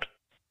about.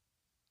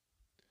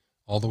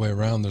 All the way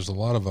around, there's a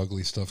lot of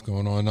ugly stuff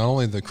going on. Not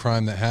only the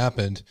crime that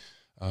happened,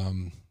 I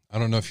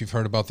don't know if you've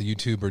heard about the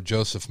YouTuber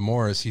Joseph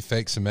Morris. He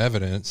faked some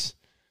evidence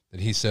that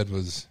he said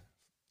was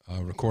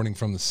recording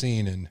from the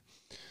scene, and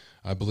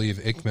I believe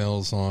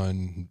Ickmel's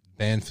on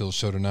Banfield's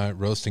show tonight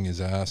roasting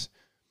his ass.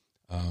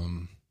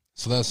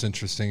 So that's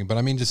interesting. But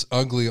I mean, just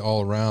ugly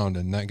all around,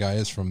 and that guy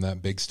is from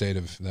that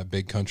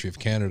big country of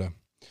Canada.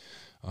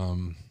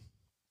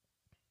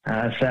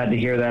 Sad to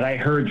hear that. I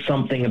heard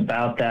something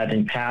about that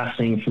in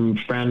passing from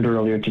a friend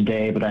earlier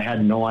today, but I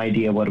had no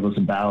idea what it was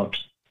about.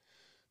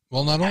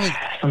 Well, not only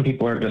some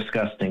people are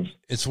disgusting.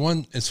 It's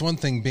one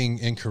thing being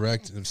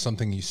incorrect of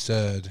something you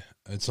said.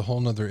 It's a whole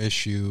nother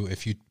issue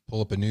if you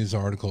pull up a news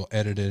article,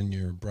 edit it in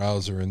your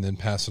browser, and then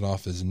pass it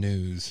off as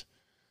news.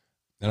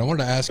 And I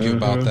wanted to ask you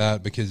about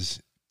that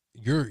because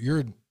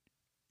you're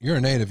a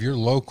native, you're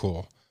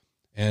local.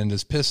 And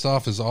as pissed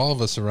off as all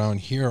of us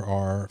around here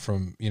are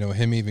from,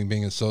 him even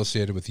being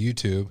associated with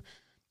YouTube,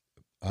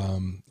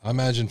 I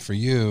imagine for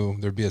you,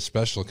 there'd be a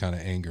special kind of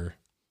anger.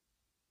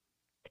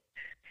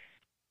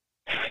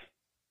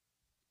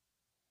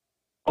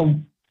 Oh,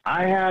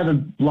 I had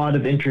a lot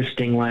of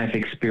interesting life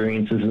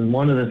experiences. And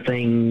one of the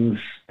things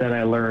that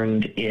I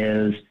learned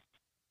is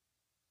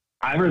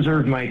I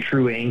reserve my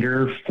true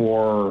anger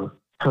for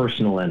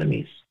personal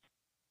enemies.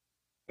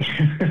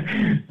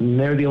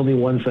 They're the only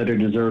ones that are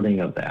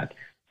deserving of that.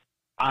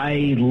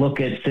 I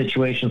look at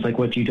situations like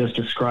what you just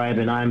described,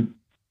 and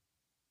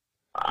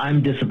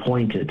I'm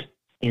disappointed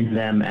in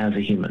them as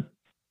a human.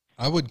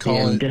 I would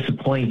call it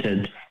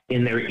disappointed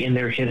in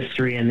their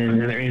history and in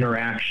their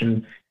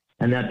interaction,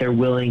 and that they're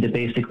willing to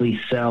basically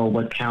sell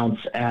what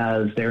counts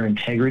as their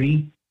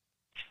integrity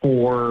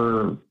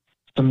for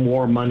some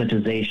more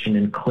monetization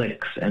and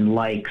clicks and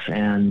likes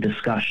and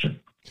discussion.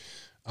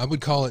 I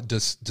would call it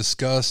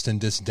disgust and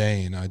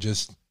disdain.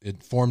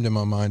 It formed in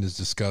my mind as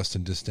disgust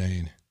and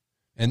disdain.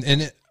 And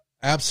it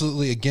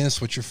absolutely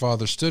against what your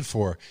father stood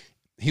for.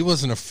 He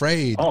wasn't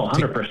afraid. Oh,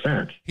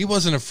 100%. He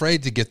wasn't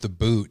afraid to get the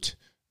boot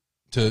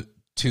to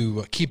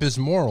keep his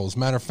morals.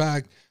 Matter of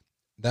fact,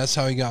 that's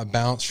how he got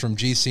bounced from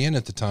GCN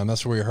at the time.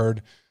 That's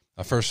where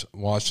I first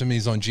watched him.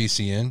 He's on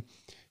GCN.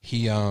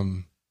 He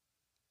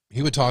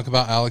would talk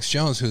about Alex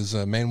Jones, who's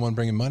the main one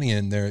bringing money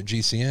in there at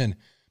GCN.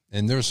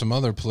 And there were some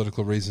other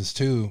political reasons,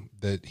 too,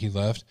 that he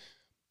left.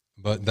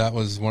 But that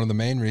was one of the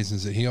main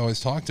reasons that he always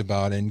talked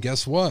about. And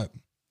guess what?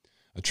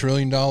 $1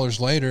 trillion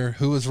later,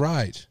 who was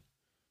right?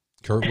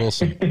 Kurt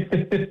Wilson.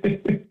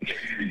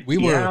 We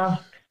were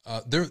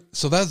there.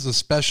 So that's a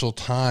special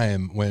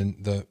time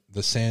when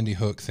the Sandy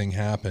Hook thing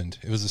happened.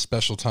 It was a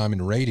special time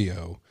in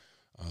radio.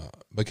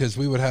 because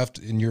we would have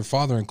to, and your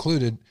father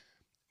included,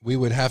 we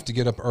would have to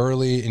get up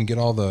early and get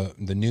all the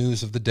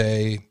news of the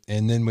day,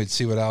 and then we'd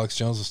see what Alex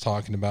Jones was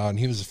talking about. And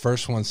he was the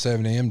first one,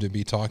 7 a.m., to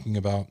be talking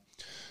about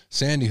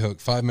Sandy Hook.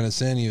 5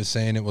 minutes in, he was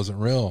saying it wasn't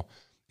real.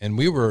 And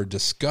we were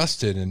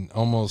disgusted and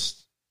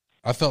almost,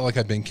 I felt like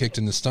I'd been kicked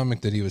in the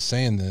stomach that he was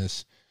saying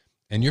this.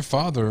 And your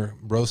father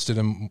roasted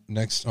him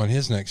on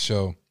his next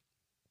show.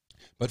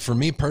 But for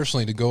me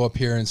personally, to go up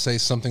here and say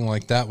something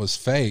like that was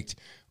faked,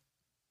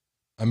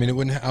 I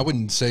mean, I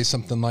wouldn't say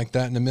something like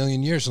that in a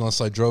million years unless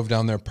I drove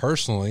down there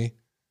personally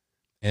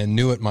and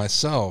knew it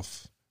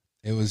myself.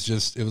 It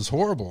was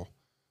horrible,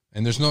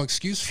 and there's no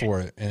excuse for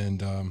it. And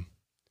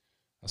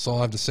that's all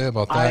I have to say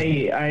about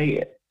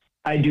that.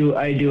 I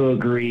do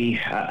agree.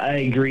 I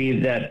agree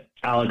that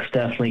Alex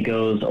definitely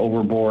goes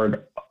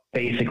overboard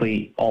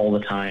basically all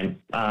the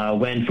time.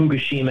 When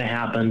Fukushima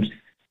happened,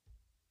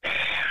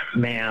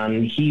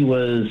 man, he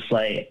was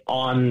like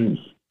on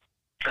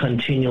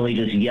continually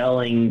just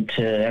yelling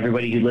to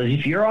everybody who lives,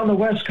 if you're on the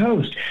West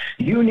Coast,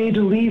 you need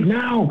to leave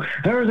now.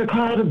 There's a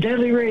cloud of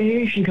deadly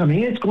radiation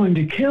coming. It's going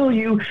to kill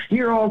you.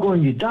 You're all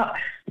going to die.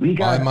 We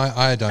got my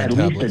iodine at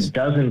tablets. least a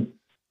dozen.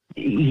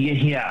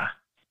 Yeah.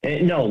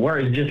 No, where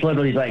it's just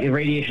literally like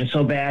radiation's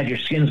so bad, your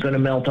skin's going to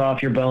melt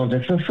off your bones.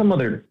 And some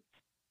other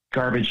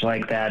garbage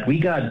like that. We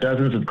got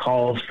dozens of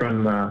calls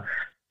from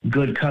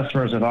good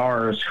customers of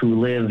ours who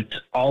lived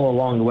all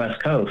along the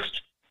West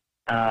Coast,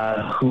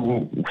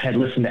 who had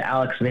listened to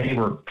Alex, and they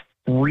were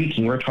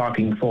freaking. We're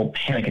talking full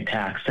panic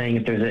attacks, saying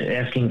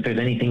asking if there's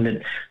anything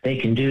that they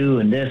can do,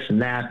 and this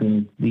and that,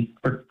 and we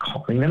were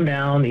calling them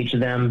down, each of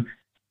them,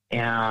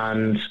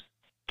 and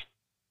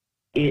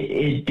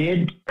it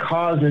did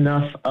cause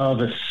enough of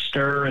a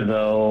stir,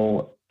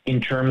 though,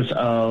 in terms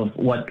of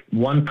what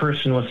one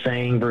person was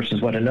saying versus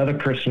what another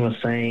person was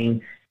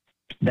saying,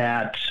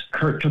 that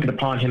Kurt took it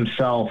upon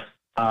himself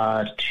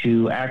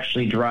to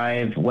actually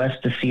drive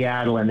west to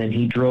Seattle, and then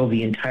he drove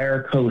the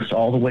entire coast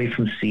all the way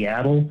from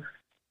Seattle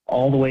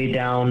all the way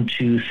down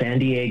to San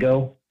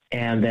Diego,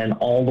 and then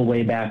all the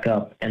way back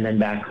up and then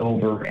back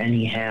over, and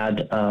he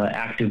had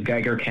active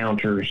Geiger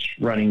counters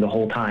running the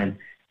whole time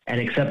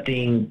and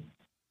accepting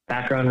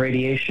background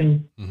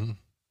radiation.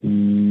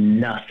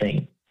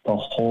 Nothing the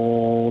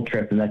whole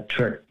trip, and that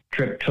trip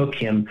took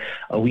him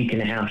a week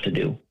and a half to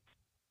do.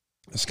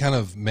 It's kind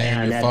of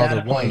man and your at father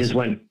that point was. is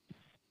when,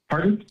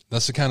 pardon?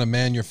 That's the kind of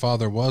man your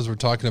father was. We're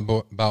talking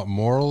about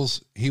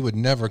morals. He would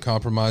never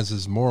compromise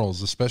his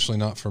morals, especially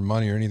not for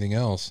money or anything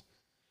else.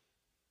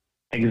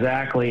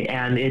 Exactly.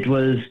 And it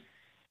was,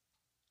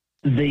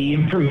 the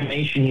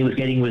information he was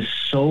getting was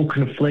so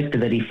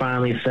conflicted that he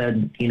finally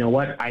said, you know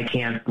what, I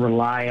can't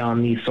rely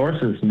on these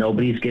sources.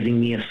 Nobody's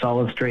giving me a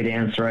solid, straight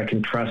answer I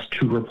can trust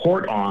to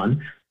report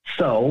on.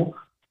 So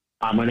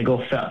I'm going to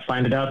go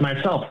find it out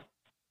myself.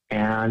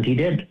 And he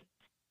did.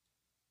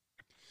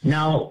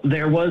 Now,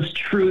 there was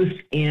truth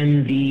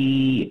in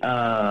the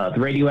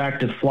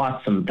radioactive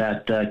flotsam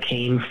that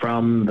came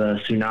from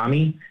the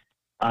tsunami.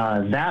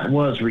 That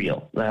was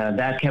real.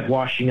 That kept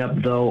washing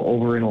up, though,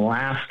 over in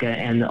Alaska,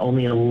 and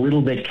only a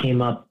little bit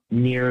came up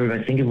near,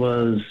 I think it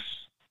was,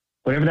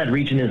 whatever that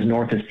region is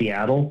north of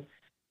Seattle.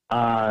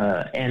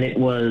 And it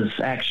was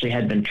actually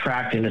had been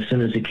tracked, and as soon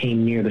as it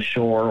came near the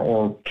shore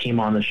or came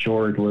on the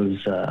shore, it was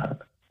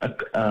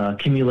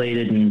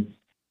accumulated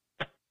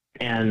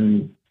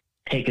and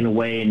taken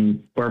away,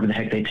 and wherever the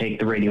heck they take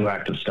the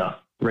radioactive stuff,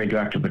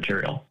 radioactive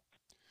material.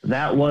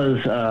 That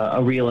was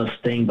a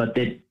realist thing, but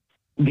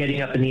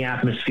getting up in the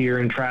atmosphere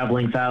and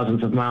traveling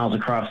thousands of miles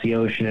across the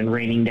ocean and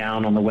raining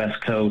down on the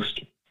West Coast,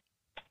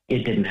 it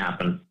didn't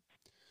happen.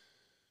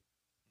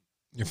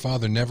 Your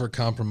father never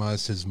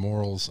compromised his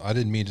morals. I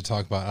didn't mean to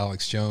talk about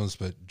Alex Jones,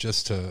 but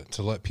just to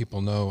let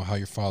people know how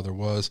your father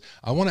was.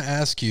 I want to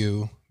ask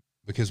you,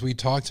 because we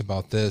talked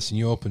about this and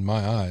you opened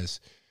my eyes,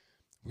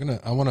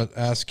 I want to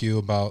ask you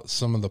about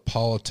some of the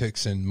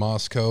politics in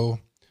Moscow,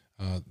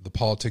 the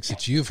politics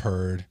that you've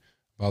heard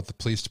about the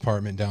police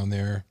department down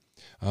there.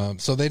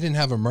 So they didn't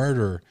have a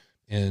murder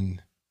it'd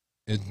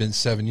been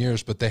 7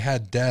 years, but they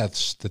had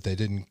deaths that they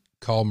didn't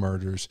call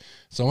murders.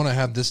 So I want to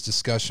have this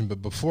discussion,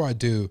 but before I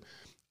do,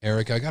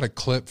 Erik, I got a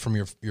clip from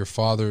your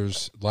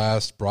father's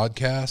last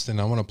broadcast, and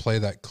I want to play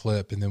that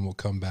clip, and then we'll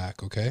come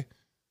back, okay?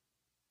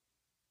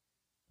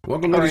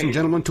 Welcome, ladies and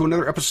gentlemen, to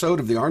another episode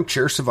of the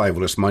Armchair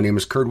Survivalist. My name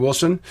is Kurt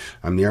Wilson.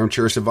 I'm the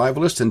Armchair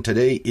Survivalist, and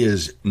today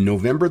is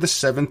November the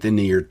 7th in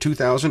the year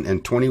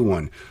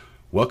 2021.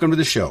 Welcome to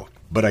the show,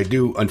 but I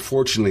do,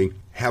 unfortunately,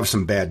 have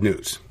some bad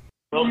news.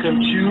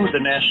 Welcome to the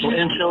National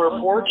Intel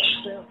Report.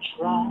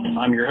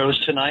 I'm your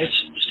host tonight,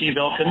 Steve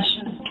Elkins.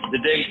 The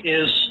date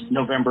is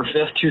November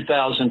 5th,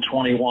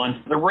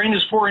 2021. The rain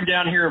is pouring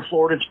down here in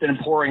Florida. It's been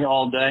pouring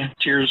all day.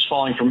 Tears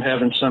falling from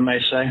heaven, some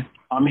may say.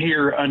 I'm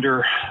here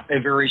under a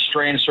very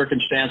strange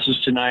circumstances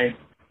tonight.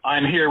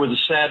 I'm here with a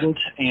saddened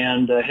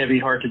and heavy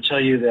heart to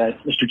tell you that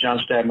Mr. John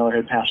Stadmiller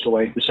had passed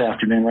away this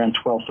afternoon around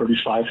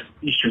 12:35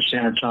 Eastern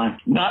Standard Time.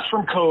 Not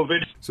from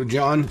COVID. So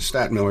John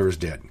Stadmiller is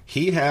dead.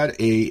 He had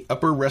a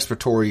upper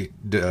respiratory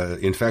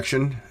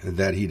infection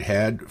that he'd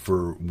had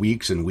for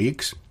weeks and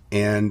weeks,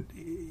 and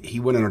he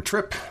went on a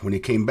trip. When he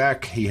came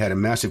back, he had a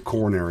massive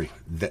coronary.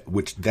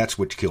 That's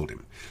what killed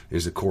him,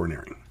 is the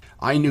coronary.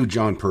 I knew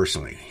John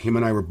personally. Him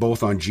and I were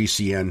both on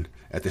GCN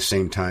at the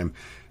same time,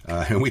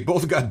 and we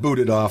both got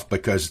booted off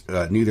because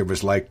neither of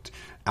us liked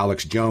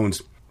Alex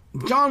Jones.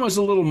 John was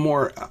a little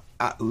more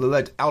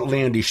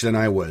outlandish than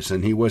I was,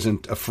 and he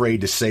wasn't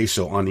afraid to say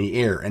so on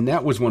the air, and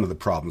that was one of the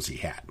problems he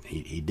had.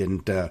 He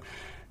didn't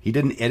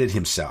edit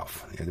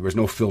himself. There was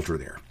no filter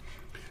there.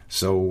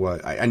 So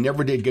I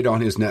never did get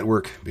on his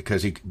network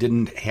because he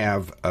didn't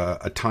have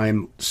a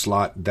time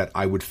slot that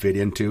I would fit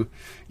into,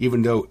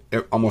 even though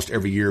almost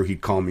every year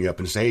he'd call me up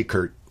and say, "Hey,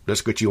 Kurt, let's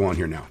get you on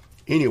here now."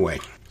 Anyway,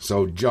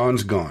 so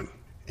John's gone.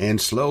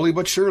 And slowly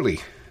but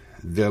surely,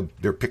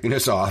 they're picking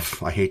us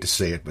off. I hate to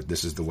say it, but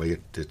this is the way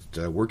it's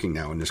working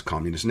now in this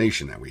communist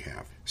nation that we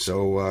have.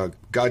 So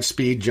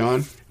Godspeed,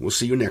 John. We'll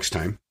see you next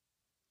time.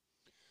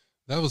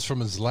 That was from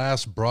his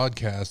last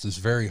broadcast. It's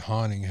very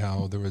haunting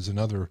how there was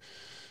another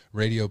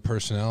radio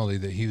personality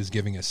that he was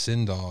giving a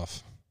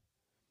send-off.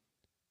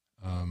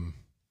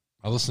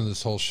 I listened to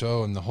this whole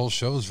show, and the whole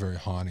show is very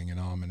haunting and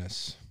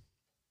ominous.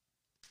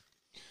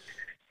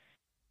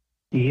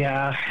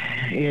 Yeah,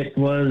 it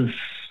was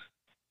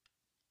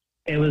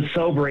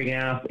sobering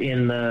up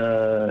in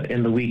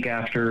the week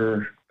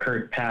after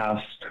Kurt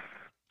passed,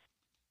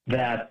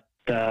 that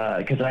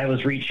because I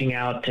was reaching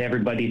out to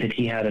everybody that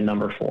he had a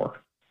number for,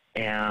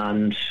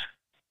 and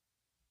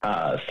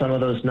some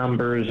of those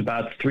numbers,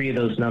 about 3 of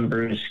those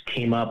numbers,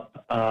 came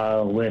up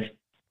with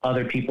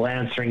other people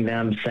answering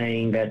them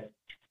saying that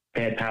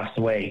they had passed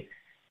away.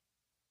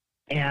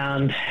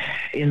 And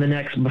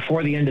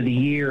before the end of the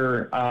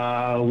year,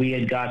 we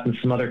had gotten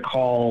some other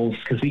calls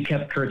because we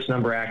kept Kurt's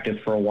number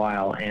active for a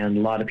while, and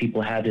a lot of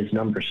people had his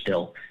number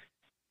still.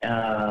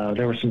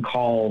 There were some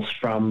calls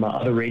from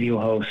other radio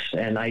hosts,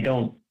 and I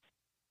don't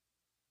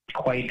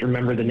quite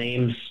remember the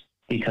names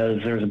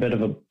because there's a bit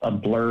of a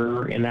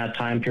blur in that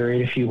time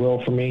period, if you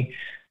will, for me.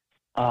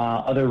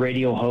 Other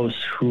radio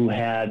hosts who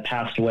had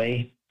passed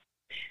away.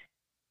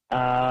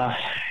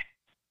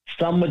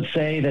 Some would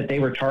say that they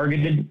were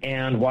targeted,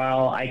 and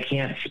while I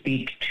can't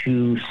speak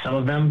to some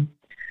of them,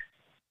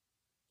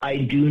 I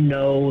do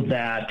know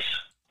that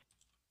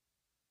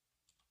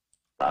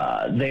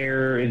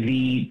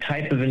the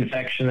type of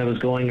infection that was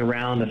going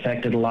around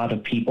affected a lot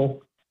of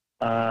people.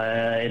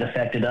 It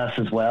affected us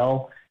as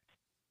well.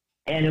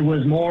 And it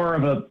was more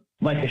of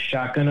a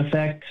shotgun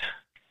effect.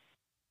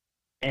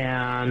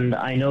 And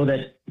I know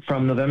that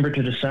from November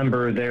to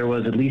December, there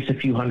was at least a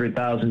few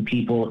 100,000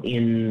 people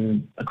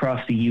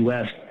across the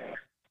U.S.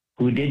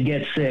 who did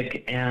get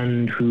sick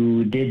and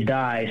who did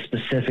die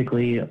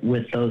specifically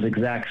with those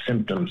exact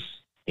symptoms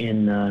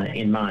in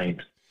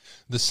mind.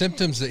 The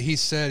symptoms that he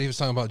said, he was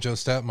talking about Joe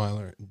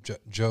Statmeyer.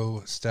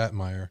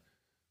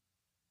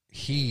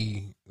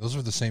 Those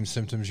were the same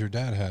symptoms your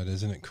dad had,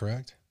 isn't it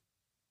correct?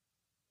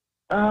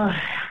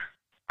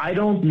 I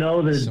don't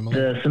know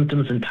the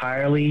symptoms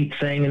entirely.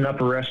 Saying an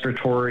upper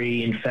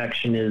respiratory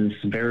infection is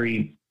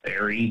very,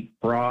 very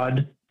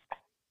broad,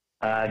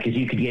 because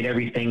you could get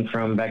everything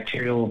from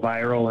bacterial,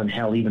 viral, and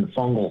hell, even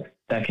fungal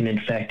that can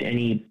infect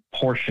any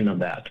portion of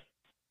that.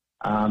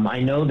 I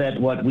know that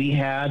what we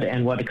had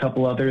and what a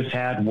couple others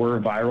had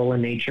were viral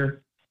in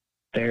nature.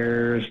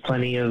 There's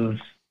plenty of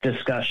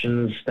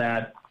discussions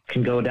that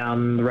can go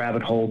down the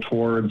rabbit hole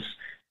towards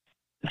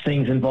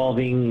things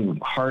involving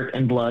heart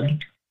and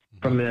blood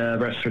from the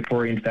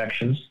respiratory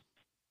infections.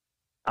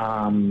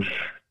 But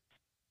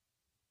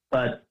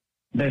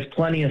there's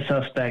plenty of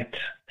suspect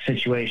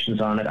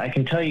situations on it. I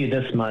can tell you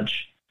this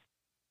much.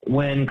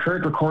 When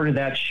Kurt recorded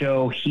that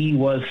show, he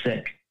was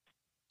sick.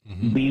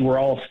 Mm-hmm. We were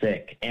all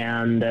sick.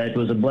 And it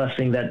was a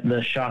blessing that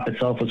the shop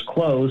itself was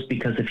closed,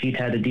 because if he'd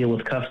had to deal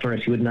with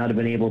customers, he would not have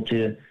been able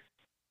to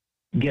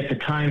get the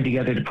time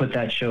together to put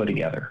that show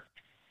together.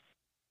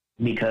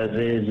 Because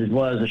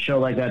a show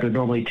like that would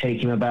normally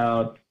take him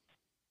about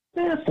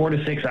 4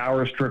 to 6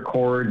 hours to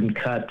record and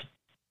cut.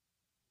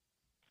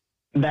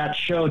 That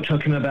show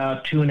took him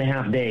about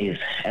 2.5 days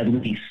at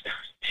least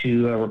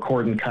to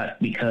record and cut,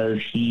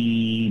 because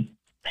he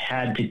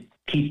had to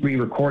keep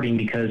re-recording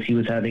because he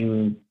was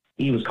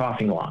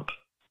coughing a lot.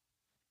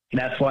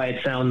 That's why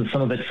some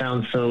of it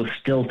sounds so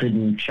stilted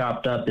and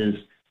chopped up as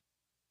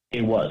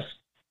it was.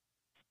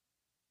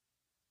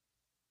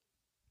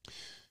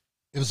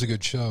 It was a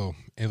good show.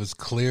 It was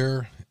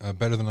clear,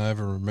 better than I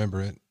ever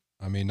remember it.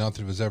 I mean, not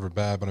that it was ever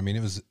bad, but I mean,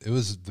 it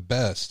was the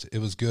best. It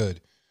was good.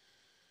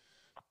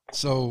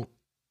 So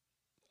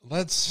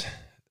let's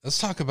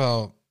talk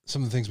about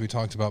some of the things we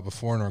talked about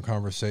before in our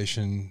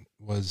conversation.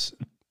 Was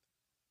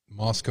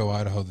Moscow,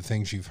 Idaho, the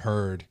things you've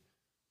heard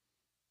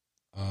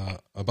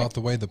about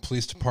the way the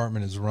police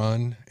department is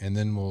run, and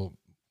then we'll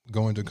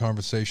go into a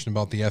conversation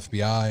about the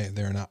FBI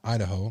there in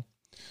Idaho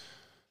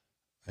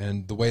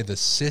and the way the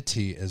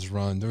city is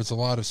run. There's a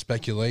lot of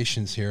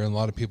speculations here, and a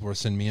lot of people are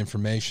sending me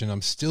information.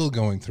 I'm still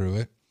going through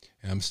it,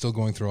 and I'm still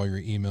going through all your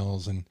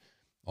emails and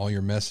all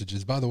your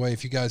messages. By the way,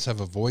 if you guys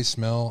have a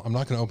voicemail, I'm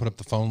not going to open up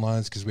the phone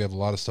lines because we have a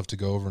lot of stuff to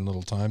go over in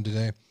little time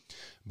today.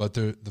 but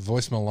the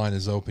voicemail line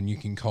is open. You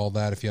can call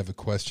that if you have a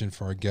question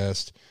for our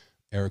guest,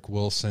 Erik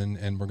Wilson,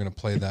 and we're going to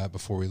play that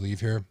before we leave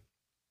here.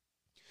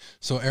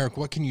 So, Erik,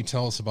 what can you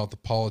tell us about the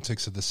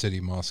politics of the city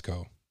of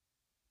Moscow?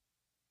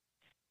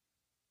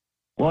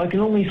 Well, I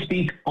can only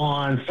speak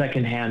on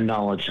secondhand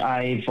knowledge.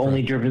 I've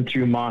only driven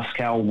through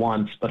Moscow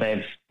once, but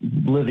I've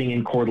living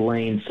in Coeur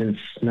d'Alene since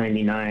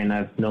 '99.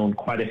 I've known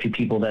quite a few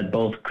people that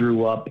both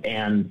grew up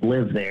and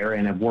live there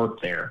and have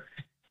worked there.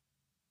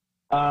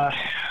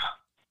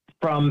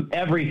 From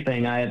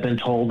everything I have been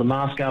told, the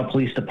Moscow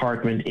Police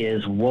Department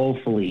is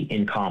woefully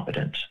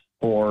incompetent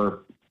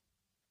for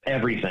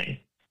everything.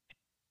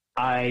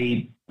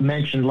 I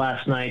mentioned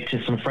last night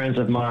to some friends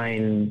of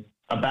mine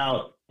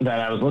about that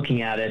I was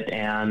looking at it,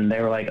 and they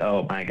were like,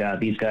 oh my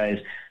God, these guys,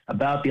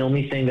 about the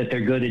only thing that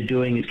they're good at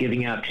doing is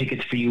giving out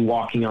tickets for you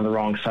walking on the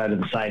wrong side of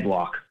the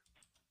sidewalk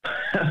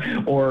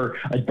or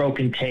a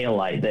broken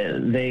taillight.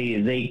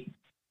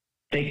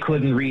 They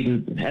couldn't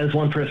read, as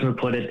one person would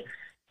put it,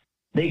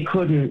 they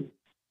couldn't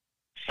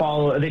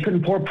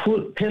pour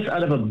piss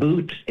out of a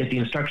boot if the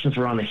instructions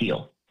were on the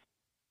heel.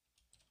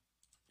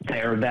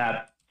 They're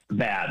that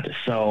bad.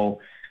 So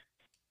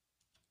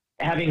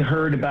having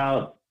heard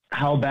about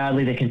how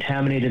badly they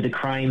contaminated the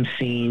crime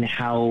scene,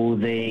 how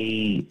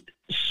they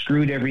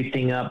screwed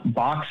everything up,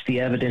 boxed the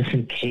evidence,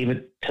 and gave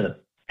it to the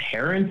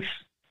parents,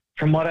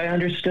 from what I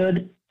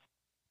understood.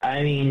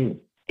 I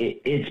mean,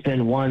 it's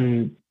been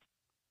one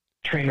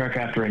train wreck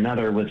after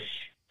another with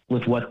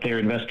what their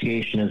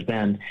investigation has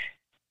been.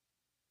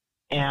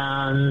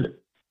 And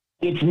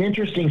it's an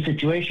interesting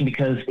situation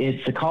because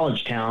it's a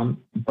college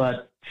town,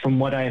 but from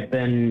what I've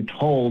been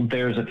told,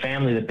 there's a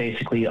family that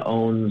basically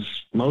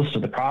owns most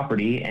of the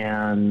property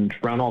and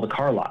run all the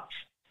car lots.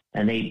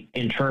 And they,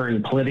 in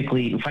turn,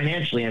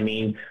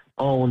 financially,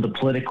 own the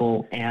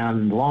political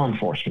and law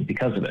enforcement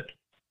because of it.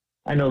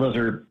 I know those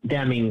are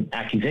damning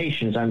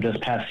accusations. I'm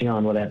just passing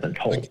on what I've been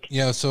told.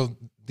 Yeah, so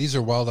these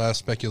are wild-ass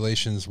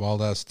speculations,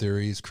 wild-ass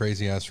theories,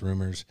 crazy-ass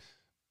rumors.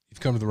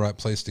 You've come to the right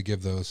place to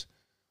give those.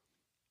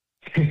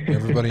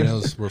 Everybody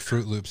knows we're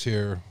Fruit Loops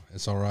here.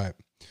 It's all right.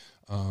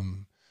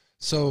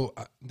 So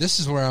this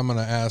is where I'm going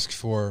to ask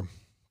for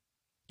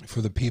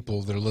the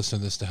people that are listening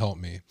to this to help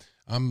me.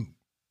 I'm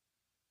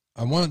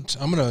going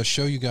to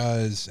show you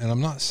guys, and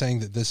I'm not saying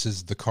that this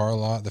is the car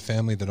lot, the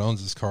family that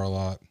owns this car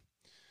lot,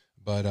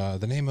 but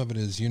the name of it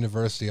is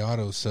University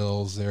Auto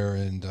Sales there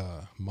in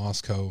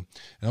Moscow.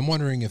 And I'm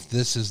wondering if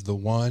this is the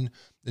one.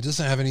 It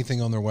doesn't have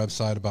anything on their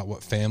website about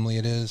what family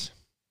it is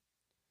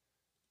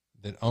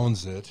that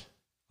owns it.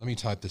 Let me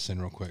type this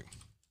in real quick.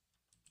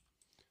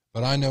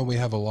 But I know we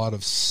have a lot of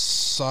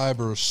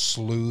cyber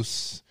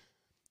sleuths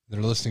that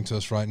are listening to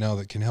us right now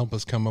that can help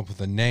us come up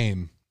with a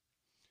name.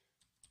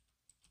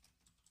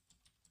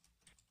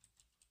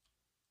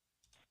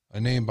 A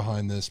name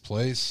behind this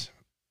place.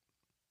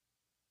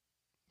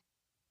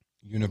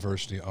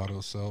 University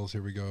Auto Sales.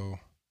 Here we go.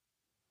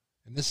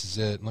 And this is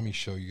it. Let me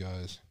show you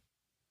guys.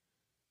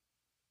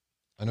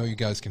 I know you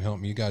guys can help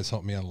me. You guys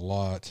help me out a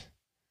lot.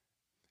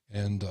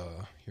 And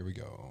here we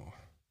go.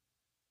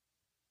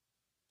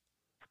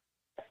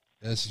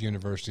 This is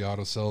University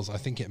Auto Sales. I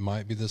think it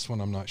might be this one.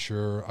 I'm not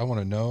sure. I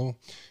want to know.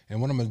 And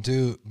what I'm going to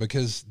do,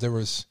 because there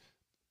was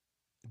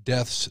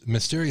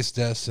mysterious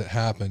deaths that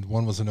happened.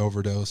 One was an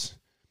overdose.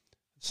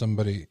 One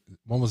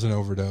was an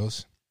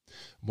overdose.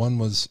 One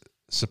was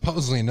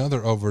supposedly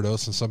another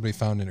overdose and somebody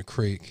found in a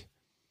creek.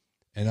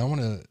 And I want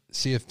to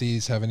see if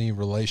these have any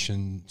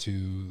relation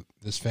to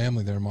this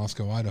family there in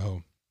Moscow,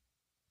 Idaho.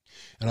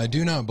 And I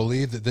do not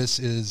believe that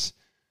this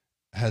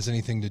has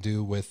anything to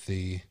do with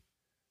the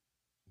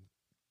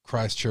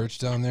Christ Church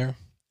down there.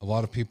 A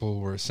lot of people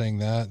were saying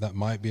that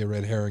might be a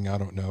red herring. I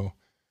don't know,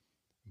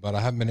 but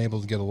I haven't been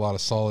able to get a lot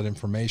of solid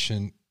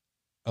information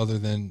other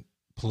than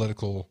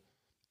political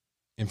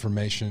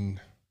information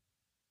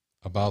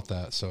about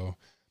that. So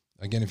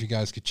again, if you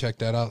guys could check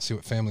that out, see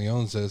what family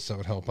owns this, that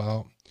would help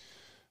out.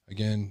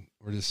 Again,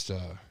 we're just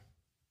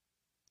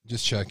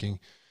checking.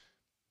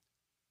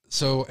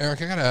 So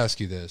Erik, I got to ask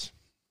you this.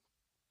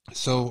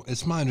 So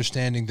it's my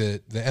understanding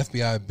that the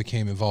FBI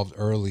became involved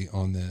early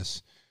in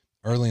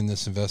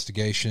this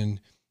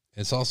investigation.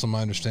 It's also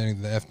my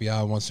understanding that the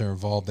FBI, once they're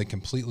involved, they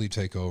completely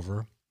take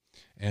over.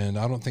 And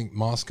I don't think the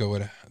Moscow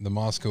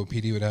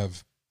PD would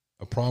have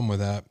a problem with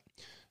that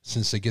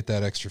since they get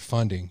that extra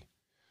funding.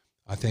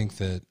 I think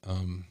that,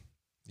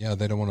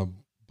 they don't want to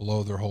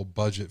blow their whole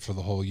budget for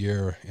the whole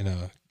year in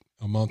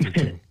a month or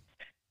two.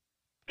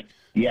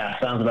 Yeah,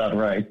 sounds about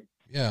right.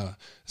 Yeah.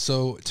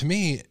 So to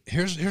me,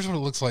 here's what it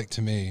looks like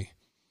to me.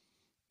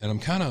 And I'm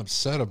kind of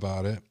upset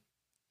about it.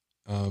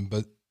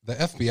 But the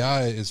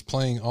FBI is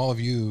playing all of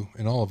you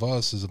and all of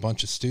us as a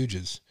bunch of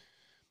stooges.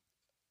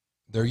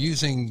 They're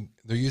using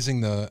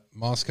the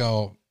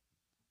Moscow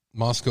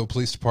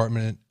Police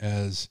Department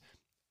as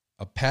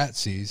a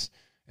patsies,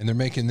 and they're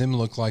making them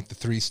look like the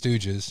Three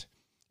Stooges,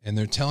 and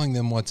they're telling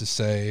them what to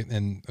say.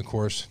 And of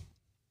course,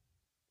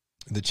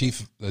 the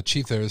chief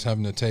there is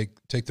having to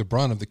take the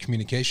brunt of the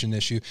communication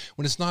issue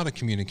when it's not a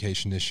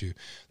communication issue.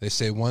 They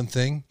say one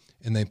thing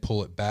and they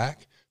pull it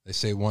back. They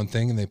say one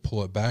thing and they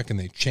pull it back and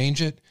they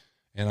change it.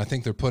 And I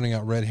think they're putting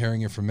out red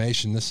herring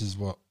information. This is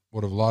what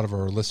a lot of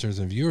our listeners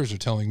and viewers are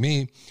telling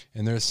me.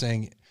 And they're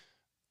saying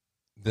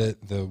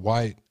that the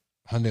white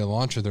Hyundai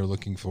Elantra they're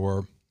looking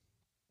for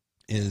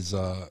is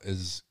a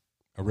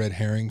red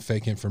herring,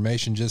 fake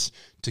information, just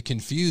to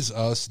confuse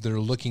us that are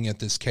looking at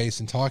this case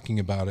and talking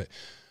about it.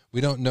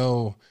 We don't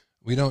know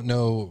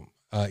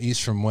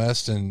east from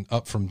west and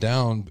up from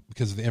down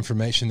because of the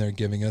information they're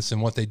giving us,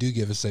 and what they do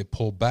give us, they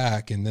pull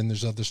back, and then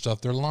there's other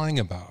stuff they're lying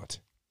about.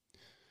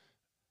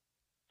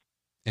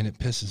 And it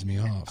pisses me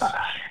off.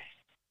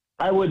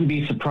 I wouldn't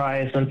be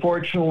surprised.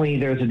 Unfortunately,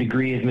 there's a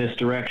degree of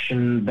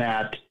misdirection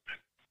that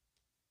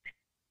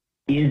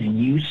is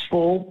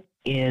useful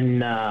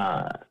in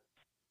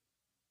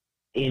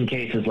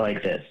cases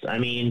like this. I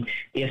mean,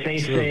 if they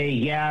say,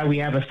 yeah, we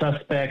have a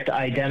suspect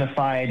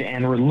identified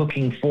and we're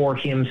looking for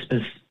him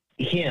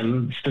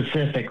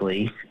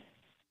specifically,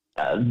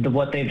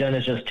 what they've done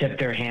is just tip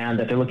their hand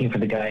that they're looking for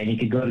the guy and he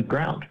could go to the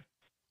ground.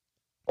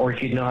 Or he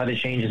could know how to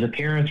change his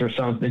appearance or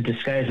something,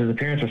 disguise his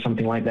appearance or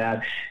something like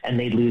that, and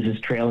they'd lose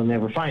his trail and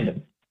never find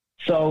him.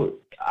 So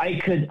I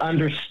could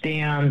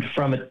understand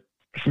from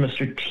a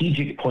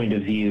strategic point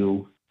of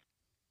view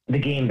the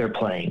game they're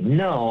playing.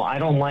 No, I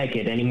don't like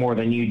it any more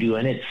than you do,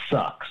 and it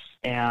sucks.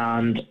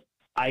 And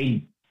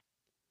I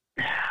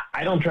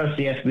don't trust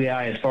the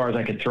FBI as far as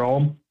I could throw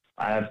them.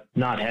 I've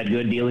not had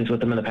good dealings with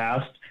them in the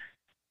past,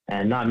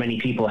 and not many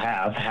people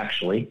have,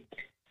 actually.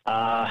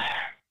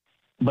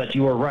 But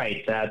you are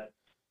right that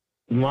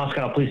the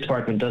Moscow Police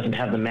Department doesn't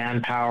have the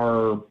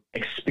manpower,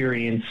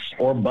 experience,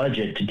 or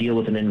budget to deal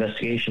with an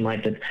investigation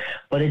like this.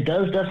 But it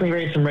does definitely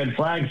raise some red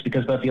flags,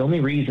 because about the only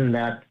reason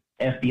that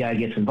FBI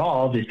gets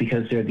involved is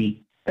because they're the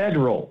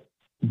federal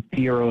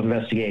Bureau of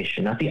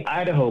Investigation, not the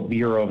Idaho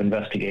Bureau of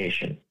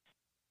Investigation.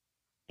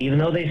 Even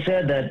though they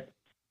said that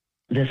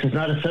this is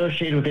not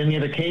associated with any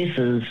other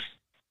cases,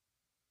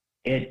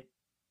 it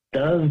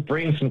does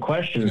bring some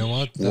questions. You know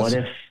what? What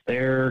if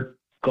they're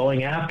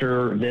going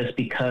after this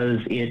because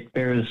it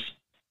bears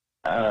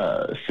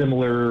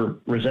similar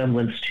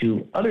resemblance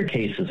to other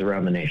cases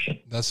around the nation?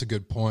 That's a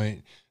good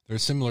point.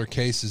 There's similar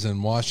cases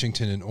in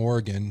Washington and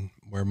Oregon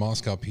where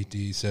Moscow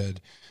PD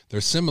said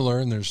they're similar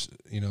and there's,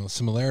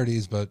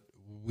 similarities, but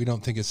we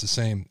don't think it's the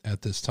same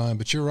at this time.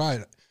 But you're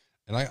right.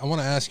 And I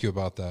want to ask you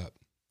about that.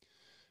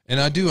 And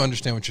I do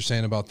understand what you're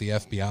saying about the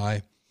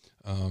FBI,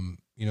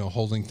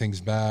 holding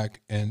things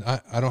back. And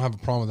I don't have a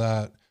problem with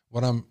that.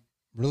 What I'm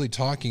really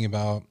talking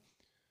about,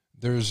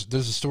 there's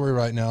a story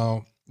right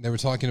now. They were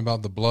talking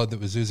about the blood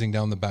that was oozing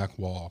down the back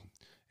wall.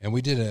 And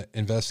we did an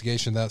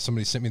investigation of that.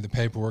 Somebody sent me the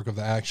paperwork of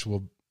the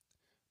actual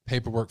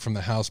paperwork from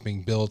the house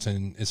being built,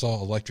 and it's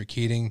all electric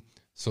heating.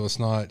 So it's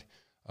not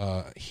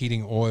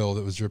heating oil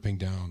that was dripping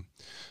down.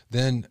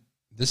 Then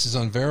this is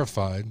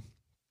unverified.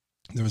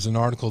 There was an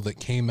article that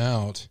came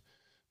out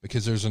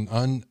because there's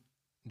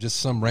just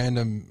some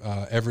random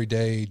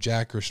everyday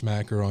jacker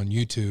smacker on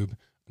YouTube,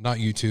 not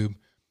YouTube,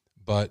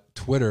 but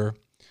Twitter,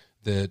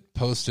 that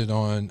posted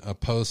on a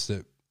post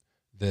that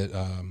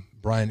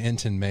Brian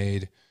Enton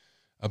made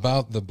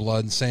about the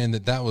blood, saying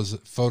that was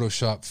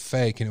Photoshop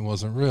fake and it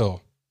wasn't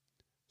real.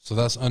 So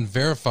that's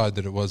unverified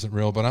that it wasn't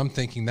real, but I'm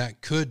thinking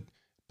that could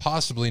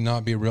possibly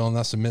not be real, and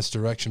that's a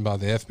misdirection by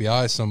the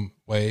FBI some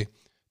way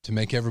to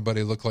make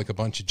everybody look like a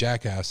bunch of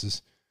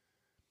jackasses.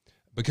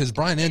 Because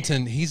Brian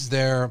Enton, he's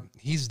there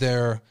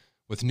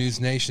with News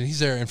Nation. He's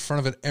there in front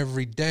of it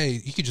every day.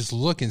 You could just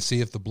look and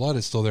see if the blood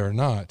is still there or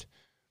not.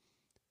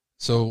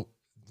 So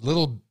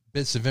little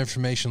bits of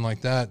information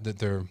like that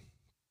they're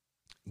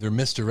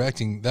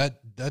misdirecting, that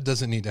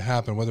doesn't need to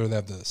happen. Whether they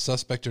have the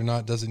suspect or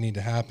not doesn't need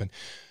to happen.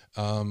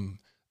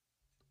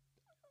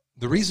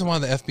 The reason why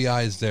the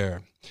FBI is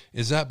there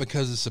is that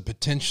because it's a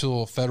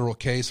potential federal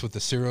case with a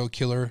serial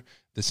killer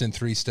that's in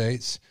 3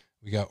 states.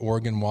 We got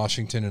Oregon,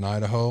 Washington, and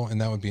Idaho, and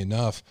that would be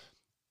enough.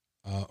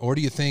 Or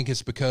do you think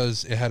it's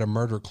because it had a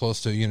murder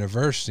close to a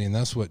university, and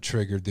that's what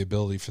triggered the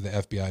ability for the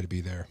FBI to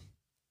be there?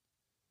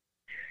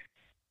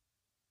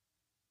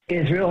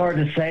 It's real hard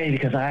to say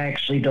because I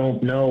actually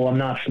don't know. I'm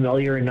not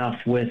familiar enough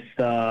with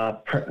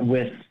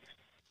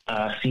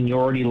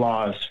seniority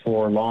laws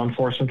for law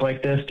enforcement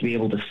like this to be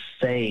able to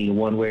say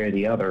one way or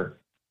the other.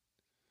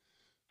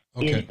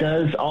 Okay. It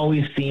does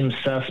always seem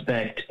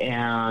suspect,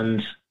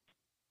 and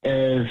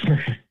as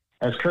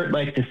Kurt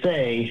likes to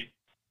say,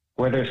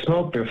 where there's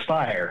smoke, there's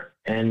fire.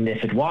 And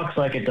if it walks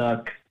like a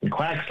duck and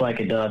quacks like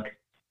a duck,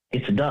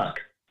 it's a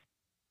duck.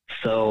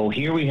 So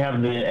here we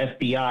have the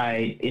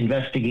FBI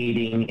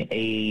investigating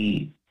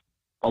a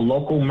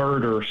local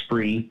murder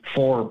spree,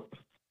 four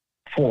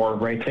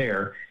right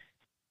there,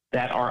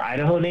 that are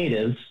Idaho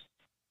natives.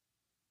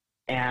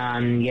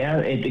 And yeah,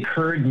 it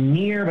occurred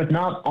near but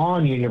not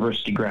on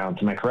university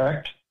grounds. Am I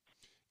correct?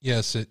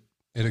 Yes, it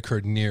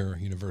occurred near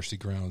university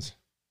grounds.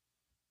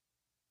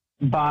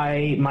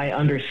 By my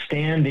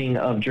understanding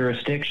of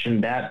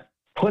jurisdiction, that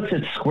puts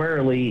it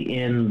squarely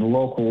in the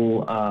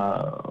local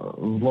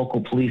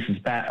police's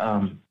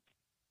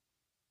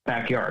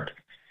backyard.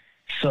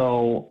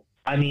 So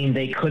I mean,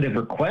 they could have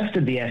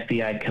requested the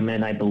FBI come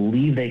in. I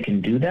believe they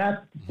can do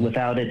that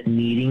without it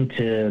needing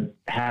to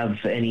have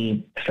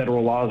any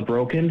federal laws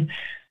broken.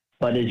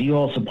 But as you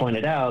also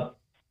pointed out,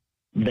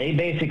 they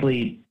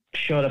basically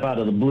showed up out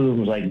of the blue and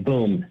was like,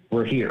 boom,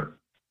 we're here,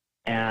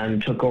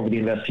 and took over the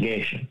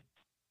investigation.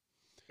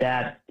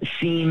 That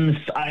seems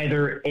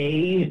either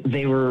A,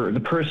 they were the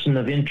person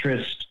of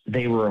interest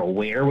they were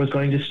aware was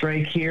going to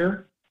strike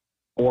here,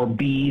 or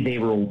B, they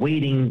were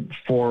waiting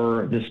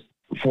for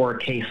a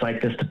case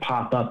like this to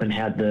pop up and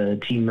had the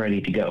team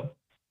ready to go.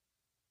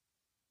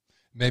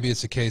 Maybe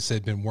it's a case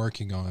they'd been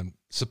working on.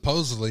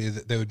 Supposedly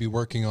they would be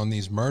working on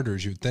these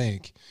murders, you'd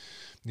think.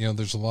 You know,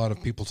 there's a lot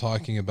of people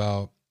talking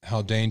about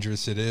how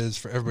dangerous it is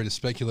for everybody to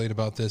speculate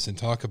about this and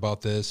talk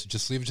about this.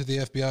 Just leave it to the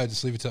FBI.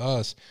 Just leave it to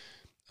us.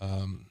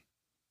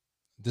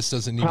 This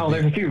doesn't need. Well,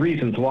 there's a few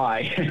reasons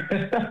why.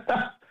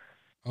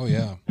 Oh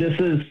yeah. This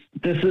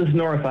is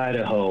North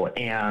Idaho,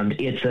 and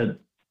it's a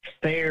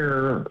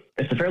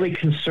fairly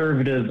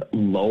conservative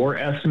lower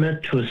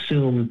estimate to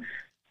assume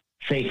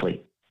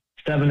safely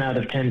 7 out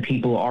of 10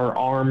 people are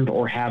armed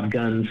or have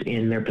guns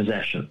in their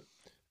possession.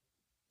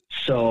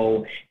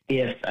 So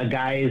if a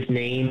guy's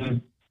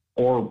name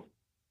or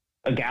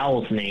a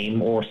gal's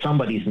name or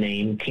somebody's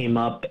name came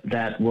up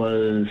that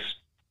was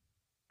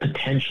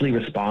potentially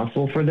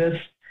responsible for this,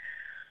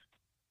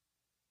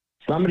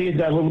 somebody who's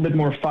got a little bit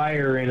more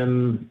fire in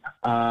them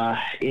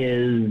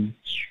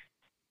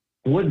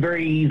would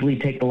very easily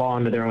take the law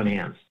into their own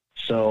hands.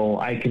 So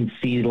I can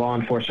see law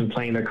enforcement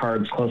playing their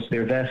cards close to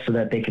their vest so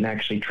that they can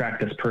actually track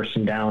this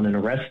person down and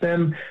arrest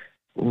them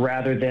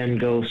rather than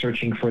go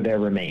searching for their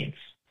remains.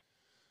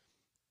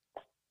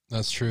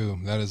 That's true.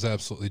 That is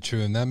absolutely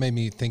true. And that made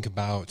me think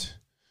about,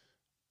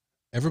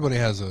 everybody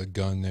has a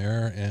gun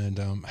there. And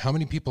how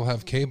many people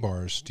have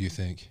K-bars, do you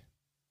think?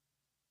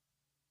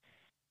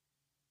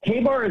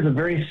 K-bar is a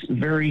very,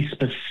 very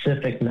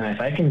specific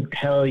knife. I can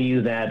tell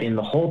you that in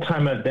the whole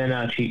time I've been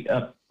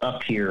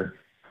up here,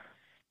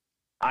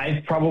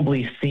 I've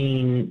probably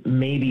seen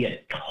maybe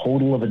a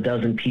total of a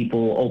dozen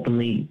people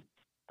openly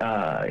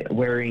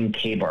wearing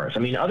K-bars. I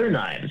mean, other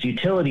knives,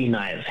 utility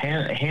knives,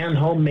 hand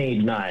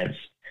homemade knives,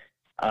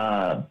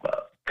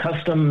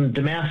 custom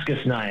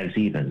Damascus knives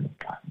even.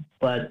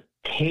 But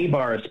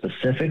K-bars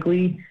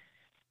specifically,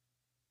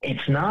 they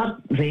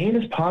ain't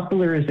as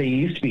popular as they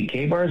used to be.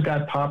 K-bars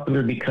got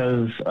popular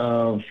because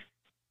of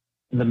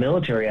the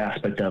military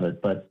aspect of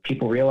it, but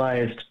people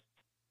realized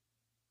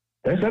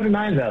there's other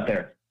knives out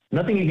there.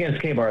 Nothing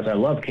against K-bars. I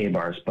love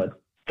K-bars,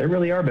 but there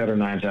really are better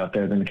knives out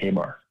there than the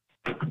K-bar.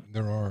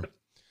 There are.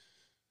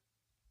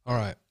 All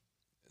right.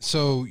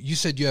 So you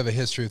said you have a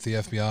history with the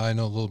FBI. I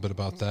know a little bit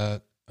about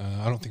that.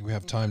 I don't think we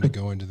have time to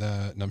go into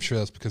that, and I'm sure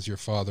that's because of your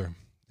father.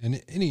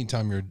 And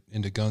anytime you're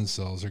into gun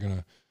sales, they're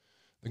gonna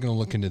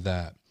look into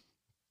that.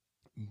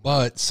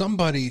 But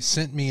somebody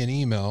sent me an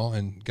email,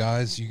 and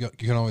guys, you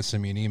can always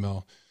send me an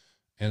email,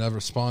 and I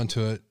respond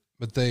to it.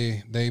 But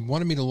they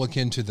wanted me to look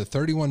into the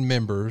 31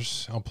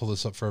 members. I'll pull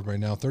this up for everybody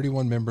now.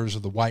 31 members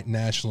of the White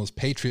Nationalist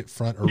Patriot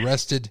Front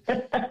arrested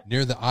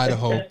near the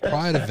Idaho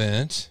Pride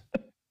event.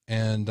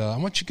 And I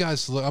want you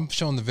guys to look. I'm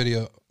showing the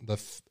video,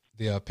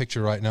 the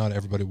picture right now to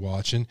everybody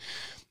watching.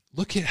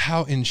 Look at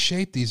how in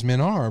shape these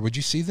men are. Would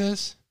you see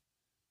this?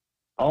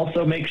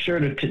 Also, make sure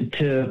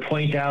to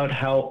point out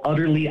how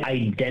utterly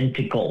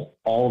identical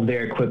all of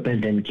their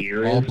equipment and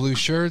gear is. All blue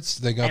shirts.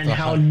 They got and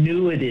how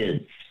new it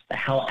is.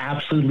 How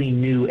absolutely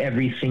new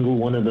every single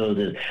one of those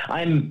is.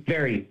 I'm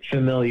very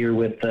familiar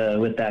with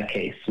that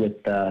case,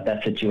 with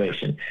that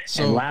situation,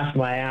 and laughed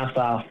my ass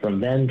off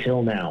from then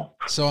till now.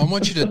 So I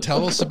want you to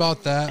tell us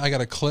about that. I got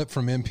a clip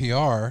from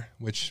NPR,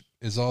 which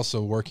is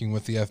also working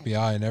with the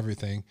FBI and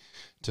everything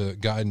to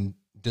guide and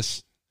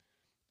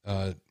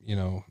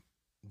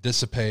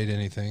dissipate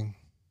anything.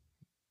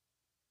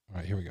 All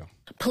right, here we go.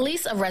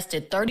 Police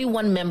arrested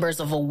 31 members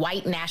of a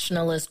white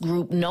nationalist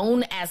group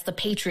known as the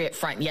Patriot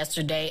Front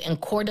yesterday in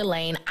Coeur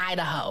d'Alene,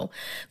 Idaho.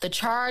 The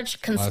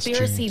charge,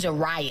 conspiracy to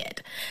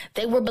riot.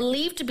 They were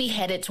believed to be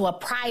headed to a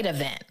pride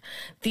event.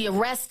 The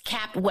arrest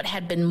capped what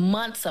had been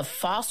months of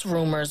false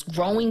rumors,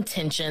 growing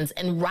tensions,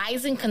 and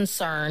rising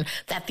concern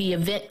that the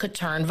event could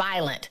turn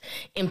violent.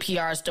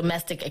 NPR's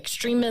domestic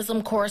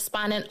extremism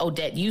correspondent,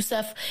 Odette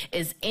Youssef,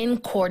 is in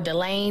Coeur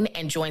d'Alene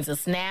and joins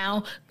us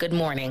now. Good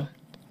morning.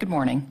 Good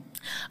morning.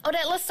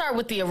 Odette, let's start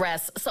with the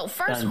arrest. So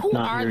first, who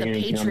are the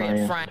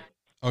Patriot Front?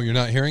 Oh, you're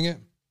not hearing it?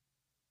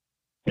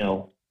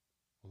 No.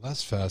 Well,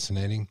 that's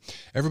fascinating.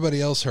 Everybody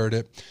else heard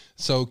it.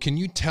 So can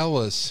you tell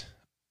us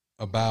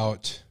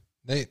about,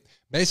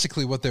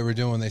 basically what they were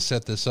doing, they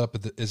set this up,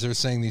 is they're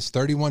saying these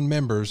 31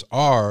 members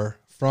are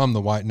from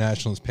the White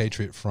Nationalist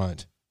Patriot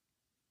Front.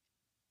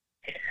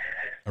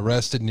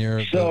 Arrested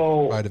near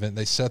the Pride event.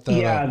 They set that up.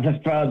 Yeah,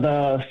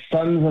 the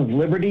Sons of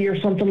Liberty or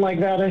something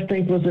like that, I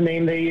think was the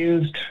name they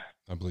used.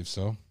 I believe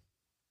so.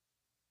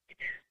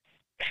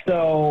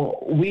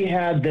 So we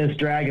had this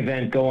drag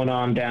event going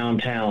on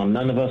downtown.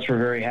 None of us were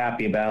very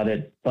happy about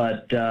it,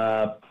 but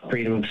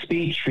freedom of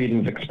speech, freedom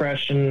of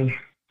expression,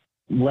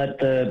 let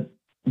the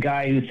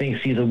guy who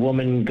thinks he's a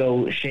woman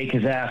go shake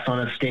his ass on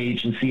a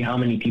stage and see how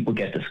many people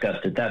get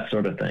disgusted, that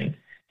sort of thing.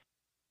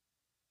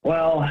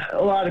 Well,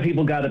 a lot of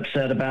people got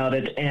upset about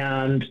it,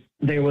 and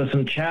there was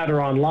some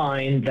chatter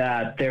online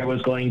that there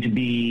was going to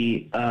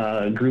be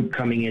a group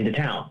coming into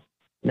town.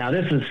 Now,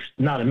 this is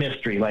not a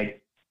mystery.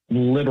 Like,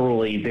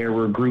 literally, there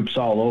were groups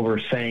all over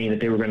saying that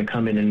they were going to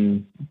come in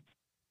and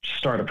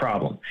start a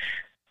problem.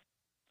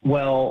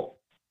 Well,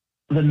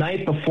 the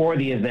night before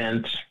the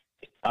event,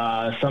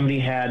 somebody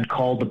had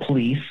called the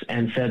police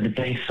and said that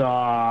they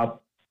saw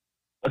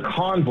a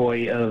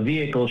convoy of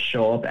vehicles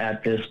show up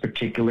at this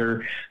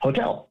particular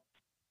hotel.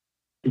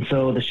 And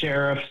so the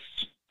sheriffs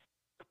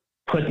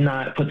put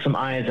some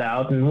eyes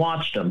out and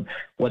watched them.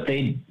 What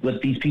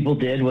these people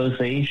did was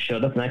they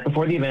showed up the night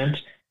before the event,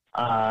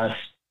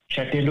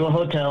 checked into a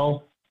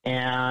hotel,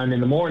 and in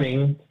the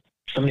morning,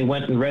 somebody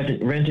went and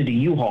rented a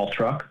U-Haul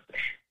truck.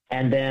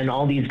 And then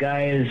all these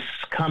guys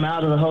come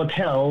out of the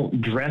hotel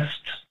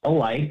dressed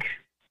alike,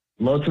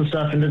 load some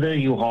stuff into the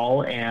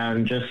U-Haul,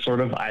 and just sort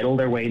of idle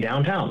their way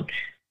downtown.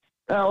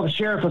 Well, the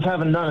sheriff was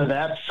having none of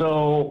that,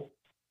 so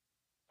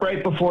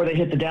right before they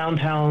hit the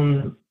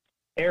downtown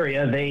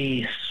area,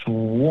 they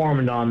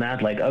swarmed on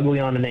that like ugly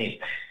on an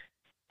ape.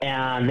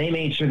 And they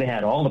made sure they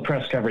had all the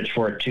press coverage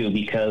for it, too,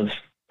 because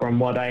from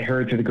what I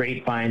heard through the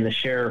grapevine, the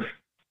sheriff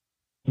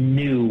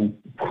knew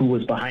who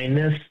was behind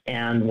this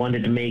and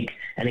wanted to make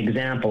an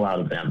example out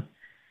of them.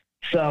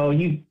 So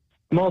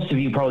most of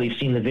you probably have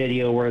seen the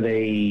video where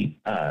they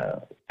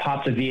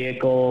popped a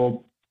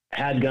vehicle,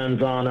 had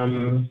guns on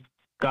them,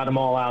 got them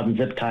all out and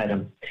zip-tied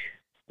them.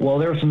 Well,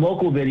 there were some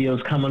local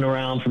videos coming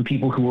around from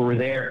people who were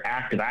there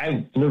active.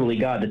 I literally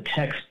got a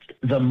text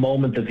the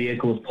moment the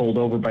vehicle was pulled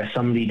over by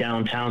somebody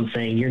downtown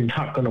saying, "You're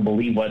not going to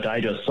believe what I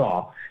just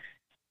saw."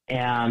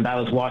 And I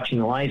was watching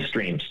the live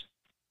streams.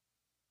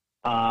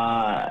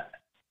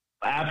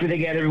 After they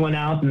get everyone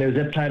out and they're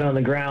zip-tied on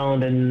the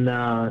ground, and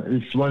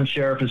this one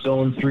sheriff is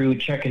going through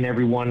checking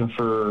everyone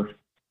for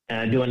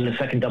doing a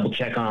second double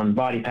check on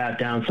body pat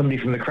down, somebody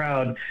from the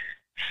crowd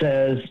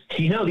says,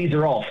 "You know, these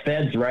are all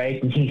feds,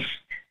 right?" And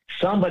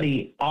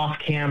somebody off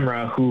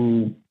camera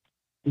who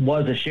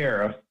was a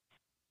sheriff,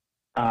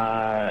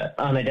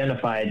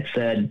 unidentified,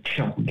 said,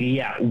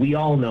 "Yeah, we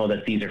all know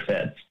that these are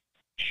feds."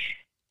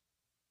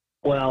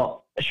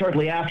 Well,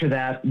 shortly after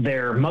that,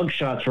 their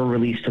mugshots were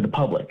released to the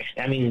public.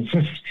 I mean,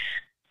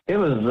 it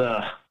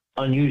was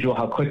unusual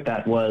how quick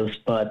that was,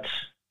 but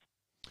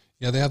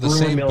yeah, they have the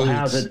same rumor boots. mill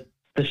has it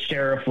the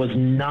sheriff was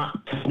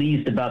not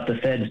pleased about the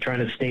feds trying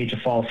to stage a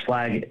false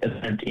flag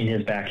event in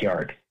his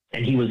backyard.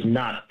 And he was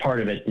not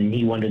part of it, and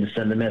he wanted to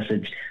send the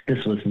message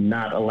this was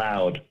not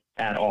allowed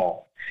at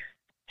all.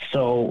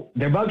 So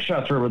their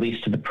mugshots were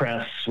released to the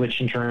press,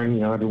 which in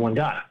turn, everyone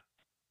got.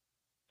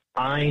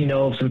 I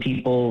know of some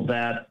people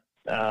that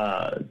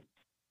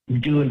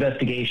do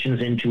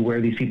investigations into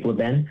where these people have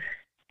been,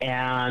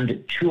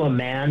 and to a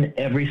man,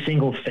 every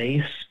single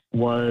face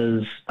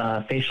was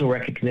facial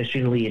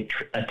recognitionally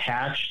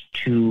attached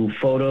to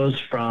photos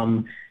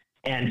from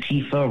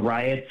Antifa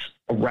riots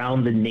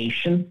around the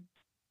nation.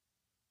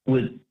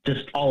 With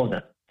just all of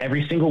them,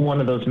 every single one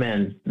of those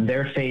men,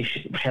 their face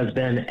has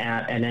been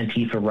at an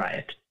Antifa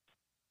riot.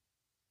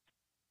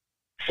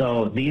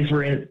 So these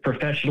were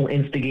professional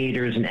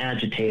instigators and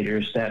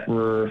agitators that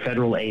were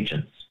federal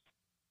agents.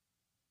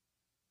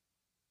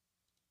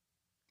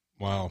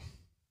 Wow.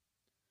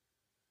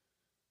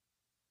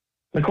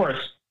 Of course,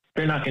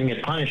 they're not going to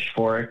get punished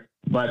for it,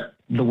 but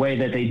the way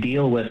that they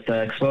deal with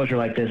exposure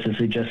like this is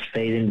they just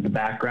fade into the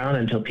background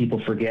until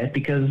people forget,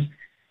 because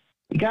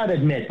you got to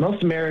admit,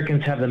 most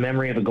Americans have the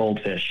memory of a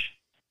goldfish,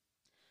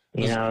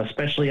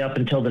 especially up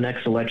until the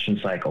next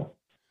election cycle.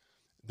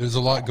 There's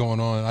a lot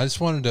going on. I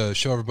just wanted to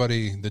show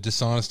everybody the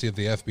dishonesty of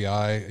the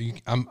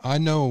FBI. I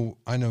know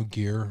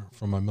gear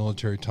from my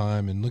military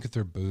time, and look at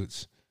their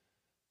boots.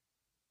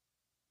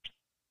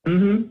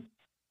 Mm-hmm.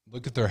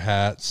 Look at their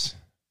hats.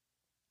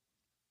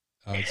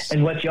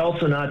 And what you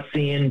also not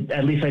seeing,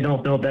 at least I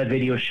don't know if that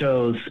video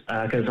shows,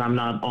 because I'm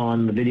not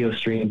on the video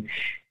stream,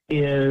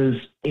 is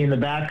in the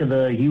back of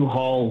the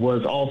U-Haul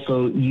was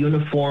also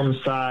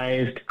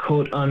uniform-sized,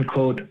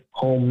 quote-unquote,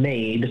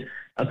 homemade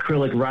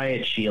acrylic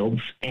riot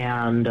shields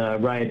and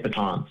riot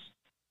batons.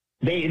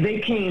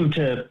 They came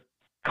to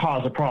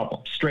cause a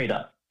problem, straight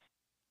up.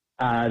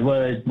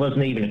 It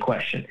wasn't even a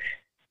question.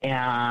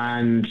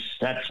 And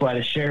that's why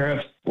the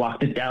sheriff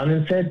locked it down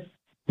and said,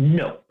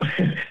 no,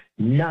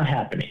 not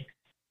happening.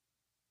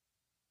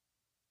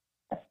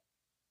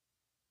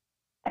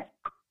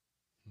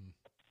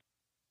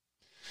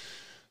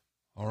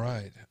 All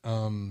right.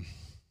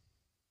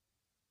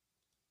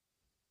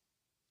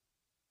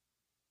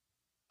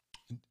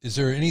 Is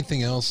there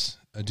anything else?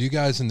 Do you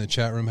guys in the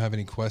chat room have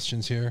any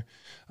questions here?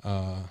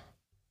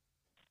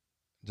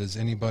 Does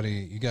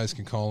anybody, you guys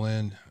can call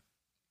in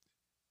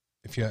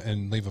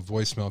and leave a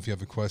voicemail if you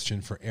have a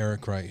question for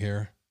Erik right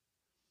here.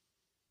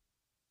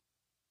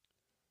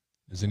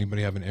 Does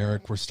anybody have an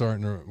Erik? We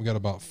got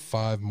about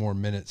 5 more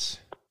minutes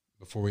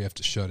before we have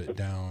to shut it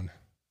down.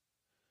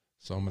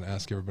 So I'm going to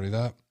ask everybody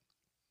that.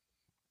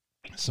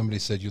 Somebody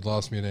said you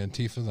lost me at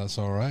Antifa. That's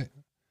all right.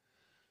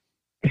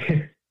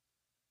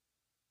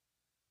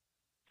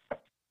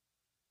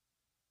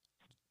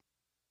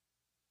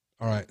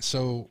 All right.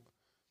 So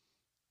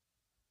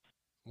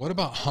what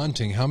about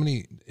hunting?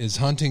 Is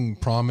hunting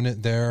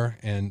prominent there?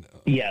 And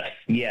yes,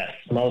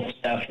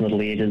 most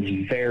definitely. It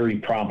is very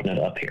prominent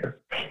up here.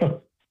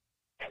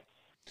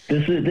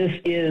 This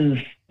is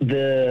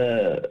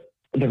the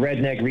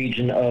redneck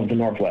region of the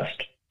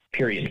Northwest,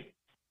 period.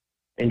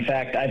 In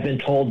fact, I've been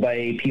told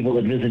by people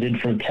that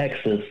visited from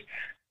Texas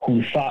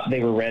who thought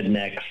they were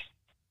rednecks,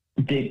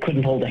 they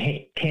couldn't hold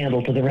a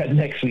candle to the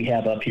rednecks we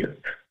have up here.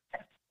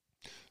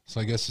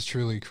 So I guess it's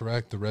truly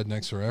correct. The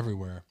rednecks are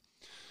everywhere.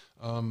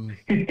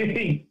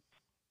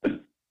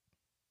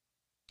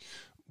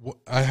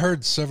 I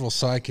heard several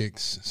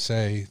psychics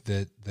say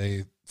that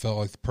they felt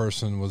like the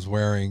person was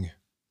wearing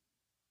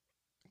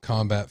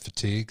combat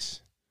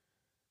fatigues.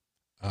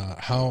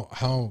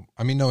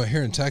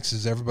 Here in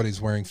Texas,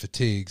 everybody's wearing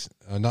fatigues,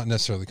 not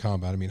necessarily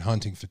combat. I mean,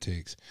 hunting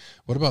fatigues.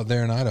 What about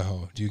there in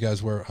Idaho? Do you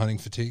guys wear hunting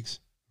fatigues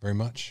very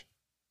much?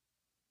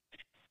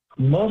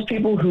 Most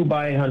people who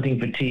buy hunting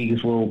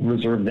fatigues will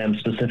reserve them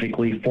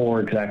specifically for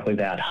exactly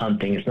that,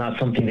 hunting. It's not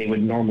something they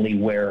would normally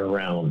wear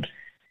around.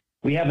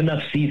 We have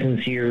enough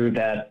seasons here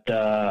that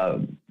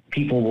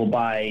people will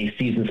buy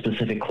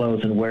season-specific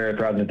clothes and wear it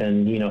rather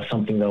than,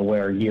 something they'll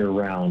wear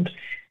year-round.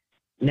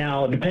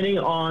 Now, depending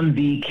on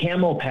the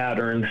camo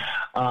pattern,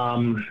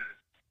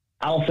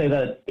 I'll say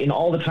that in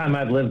all the time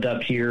I've lived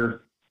up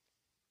here,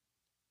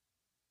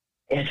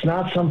 it's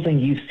not something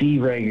you see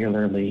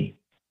regularly.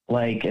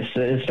 Like,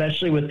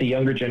 especially with the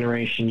younger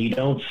generation, you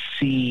don't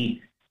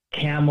see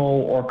camo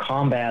or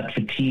combat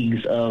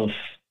fatigues of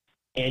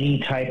any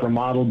type or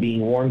model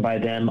being worn by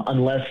them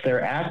unless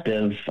they're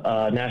active,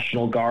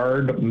 National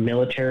Guard,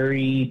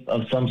 military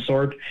of some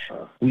sort.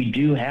 We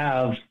do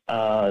have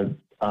the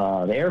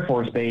Air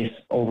Force Base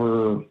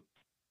over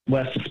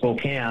west of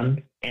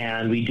Spokane,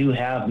 and we do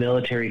have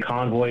military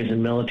convoys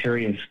and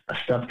military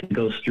stuff that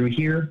goes through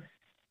here.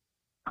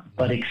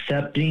 But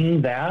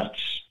accepting that,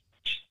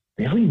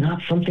 really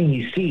not something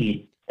you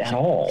see at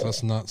all. So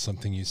that's not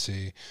something you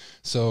see.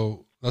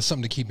 So that's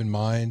something to keep in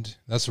mind.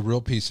 That's a real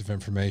piece of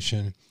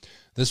information.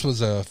 This was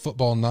a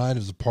football night. It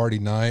was a party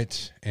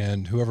night,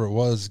 and whoever it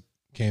was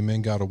came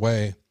in, got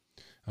away.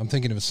 I'm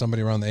thinking it was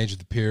somebody around the age of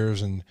the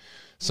peers and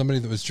somebody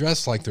that was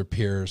dressed like their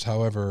peers.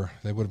 However,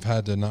 they would have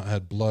had to not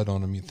had blood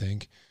on them, you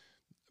think.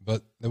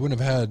 But they wouldn't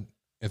have had,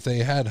 if they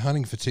had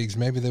hunting fatigues,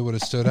 maybe they would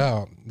have stood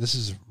out. This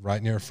is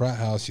right near a frat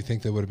house. You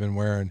think they would have been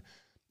wearing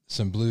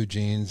some blue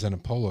jeans and a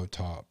polo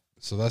top.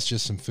 So that's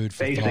just some food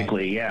for thought.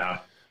 Basically, yeah.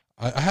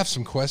 I have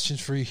some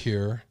questions for you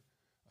here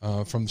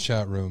from the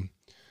chat room.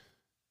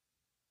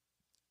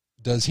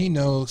 Does he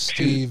know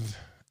Steve,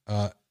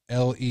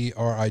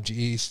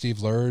 Lerige, Steve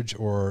Lurge,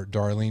 or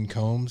Darlene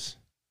Combs?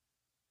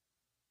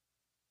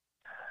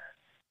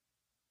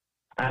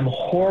 I'm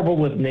horrible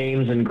with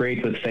names and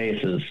great with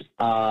faces.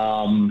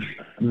 The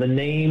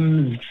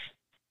names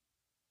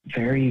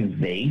very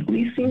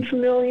vaguely seem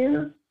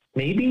familiar.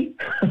 Maybe,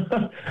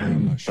 sure.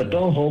 But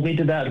don't hold me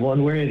to that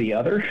one way or the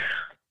other.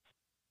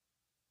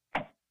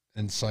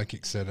 And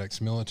Psychic said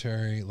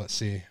ex-military. Let's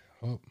see.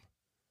 Oh,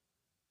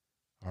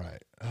 all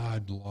right.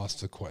 I'd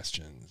lost the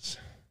questions.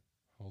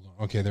 Hold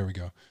on. Okay, there we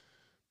go.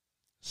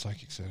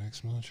 Psychic said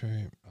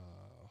ex-military.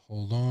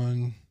 Hold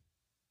on.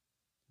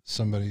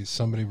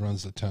 Somebody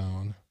runs the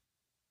town.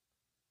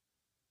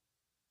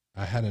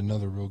 I had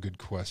another real good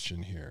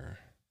question here.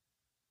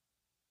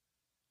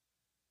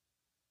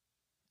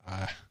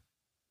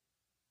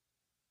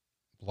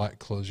 Black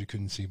clothes, you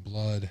couldn't see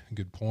blood.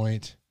 Good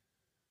point.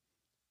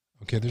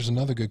 Okay, there's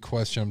another good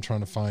question. I'm trying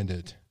to find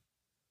it.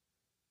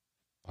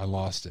 I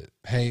lost it.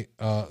 Hey,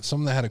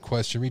 someone that had a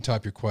question,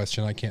 retype your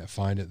question. I can't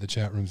find it. The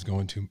chat room's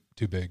going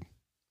too big.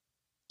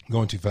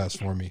 Going too fast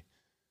for me.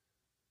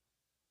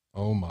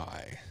 Oh,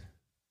 my.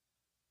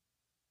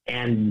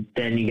 And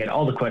then you get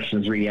all the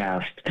questions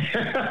re-asked.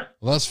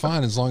 Well, that's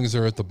fine as long as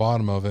they're at the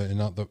bottom of it and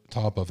not the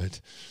top of it.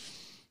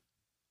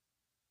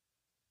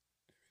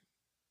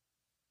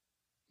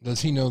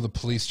 Does he know the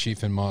police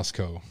chief in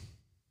Moscow?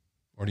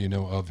 Or do you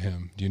know of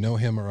him? Do you know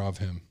him or of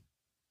him?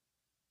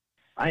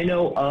 I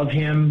know of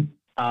him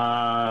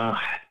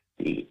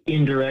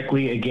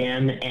indirectly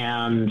again,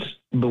 and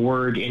the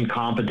word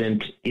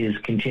incompetent is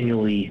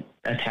continually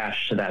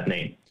attached to that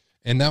name.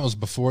 And that was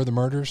before the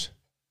murders?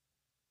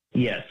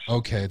 Yes.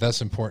 Okay, that's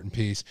an important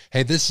piece.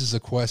 Hey, this is a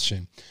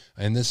question,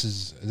 and this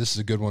is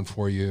a good one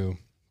for you.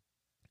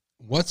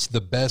 What's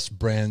the best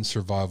brand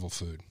survival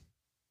food?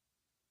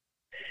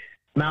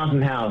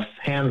 Mountain House,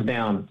 hands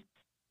down.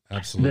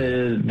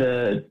 Absolutely.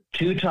 The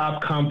two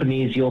top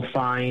companies you'll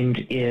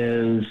find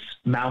is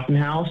Mountain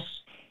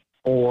House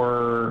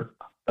or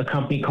a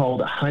company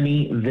called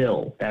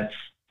Honeyville. That's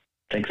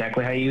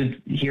exactly how you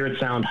hear it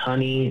sound,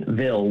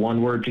 Honeyville,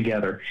 one word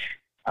together.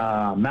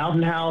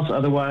 Mountain House,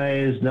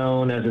 otherwise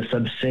known as a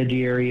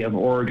subsidiary of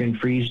Oregon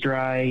Freeze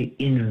Dry,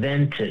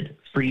 invented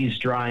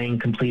freeze-drying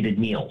completed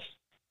meals.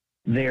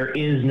 There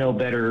is no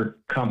better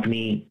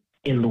company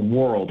in the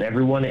world.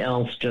 Everyone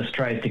else just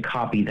tries to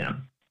copy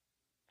them.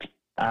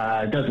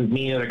 It doesn't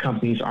mean other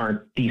companies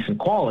aren't decent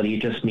quality.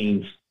 It just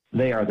means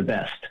they are the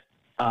best.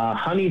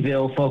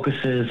 Honeyville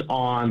focuses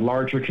on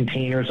larger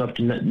containers up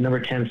to number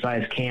 10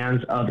 size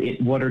cans of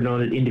what are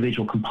known as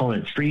individual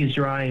components, freeze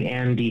drying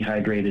and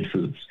dehydrated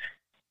foods.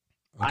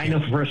 Okay. I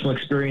know from personal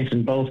experience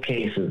in both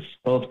cases,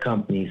 both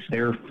companies,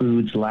 their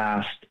foods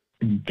last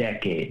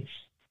decades.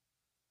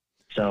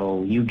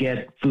 So you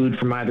get food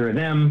from either of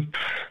them,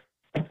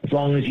 as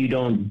long as you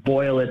don't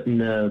boil it in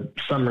the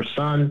summer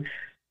sun,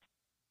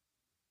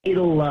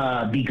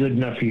 it'll be good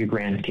enough for your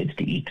grandkids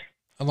to eat.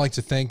 I'd like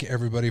to thank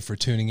everybody for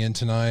tuning in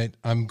tonight.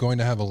 I'm going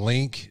to have a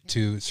link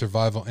to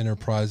Survival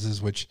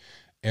Enterprises, which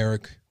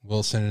Erik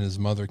Wilson and his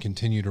mother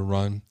continue to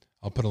run.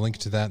 I'll put a link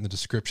to that in the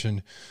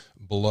description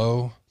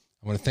below.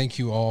 I want to thank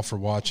you all for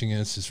watching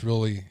us.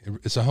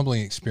 It's a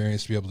humbling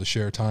experience to be able to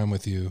share time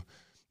with you,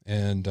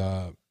 and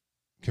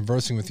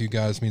conversing with you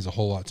guys means a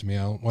whole lot to me.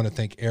 I want to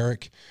thank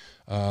Erik.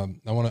 I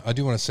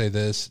do want to say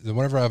this, that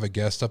whenever I have a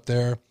guest up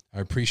there, I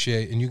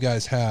appreciate, and you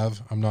guys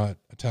have, I'm not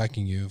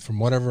attacking you, from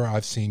whatever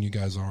I've seen you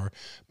guys are,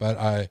 but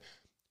I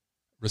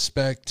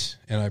respect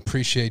and I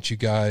appreciate you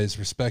guys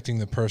respecting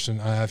the person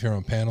I have here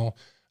on panel.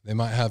 They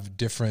might have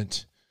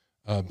different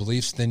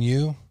beliefs than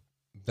you.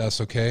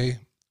 That's okay.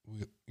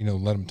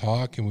 Let them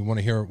talk, and we want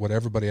to hear what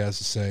everybody has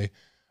to say,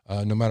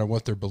 no matter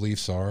what their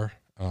beliefs are.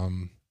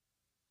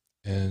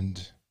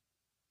 And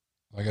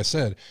like I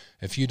said,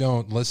 if you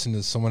don't listen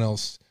to someone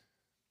else,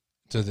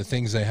 to the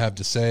things they have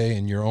to say,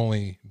 and you're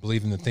only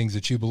believing the things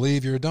that you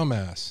believe, you're a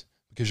dumbass,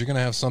 because you're going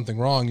to have something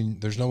wrong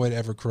and there's no way to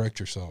ever correct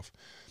yourself.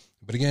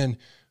 But again,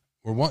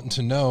 we're wanting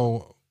to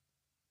know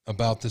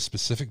about this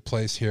specific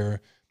place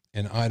here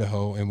in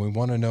Idaho, and we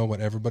want to know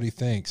what everybody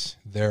thinks.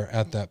 They're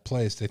at that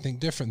place. They think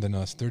different than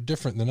us. They're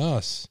different than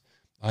us.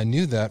 I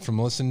knew that from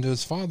listening to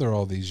his father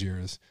all these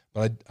years,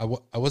 but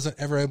I wasn't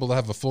ever able to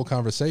have a full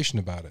conversation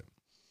about it.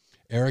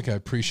 Erik, I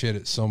appreciate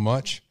it so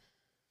much.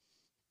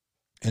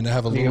 And to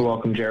have You're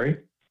welcome, Jerry.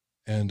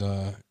 And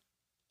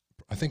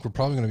I think we're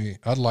probably going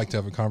to I'd like to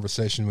have a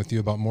conversation with you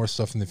about more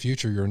stuff in the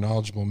future. You're a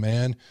knowledgeable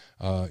man.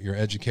 You're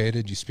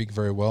educated. You speak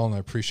very well, and I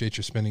appreciate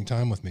you spending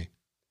time with me.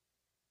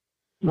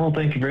 Well,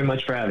 thank you very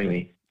much for having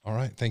me. All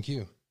right. Thank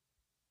you.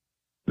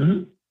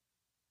 Mm-hmm.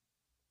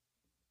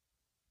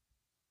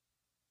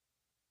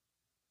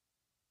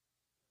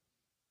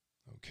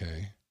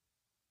 Okay.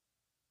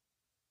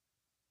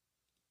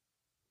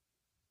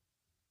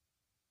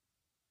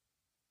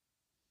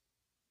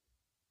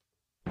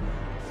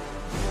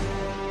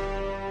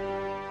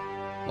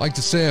 I'd like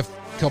to say a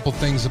couple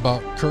things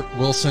about Kurt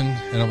Wilson,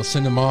 and I will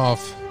send him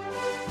off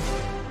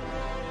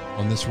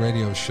on this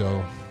radio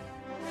show.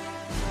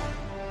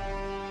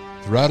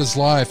 Throughout his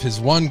life, his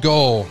one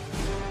goal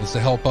was to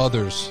help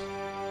others.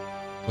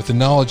 With the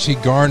knowledge he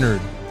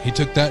garnered, he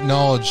took that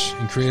knowledge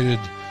and created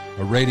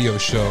a radio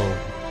show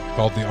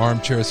called The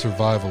Armchair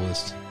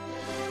Survivalist.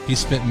 He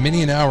spent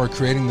many an hour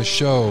creating the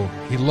show.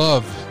 He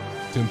loved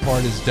to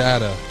impart his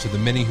data to the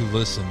many who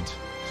listened.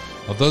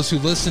 Of those who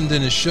listened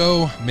in his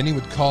show, many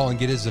would call and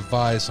get his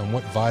advice on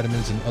what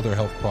vitamins and other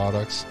health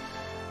products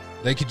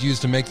they could use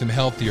to make them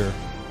healthier.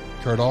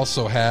 Kurt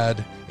also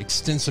had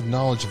extensive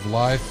knowledge of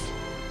life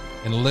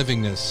and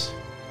livingness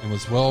and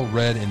was well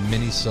read in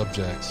many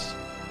subjects.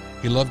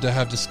 He loved to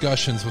have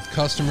discussions with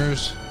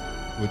customers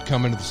who would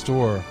come into the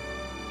store.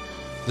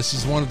 This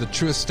is one of the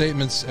truest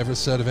statements ever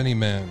said of any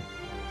man.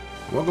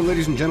 Welcome,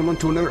 ladies and gentlemen,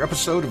 to another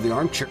episode of The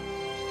Armchair.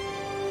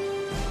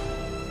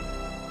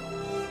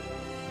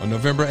 On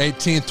November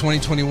 18th,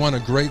 2021, a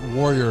great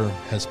warrior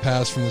has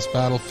passed from this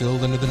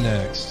battlefield into the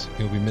next.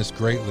 He will be missed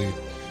greatly,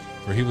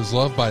 for he was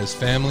loved by his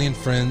family and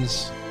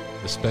friends,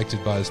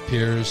 respected by his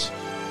peers,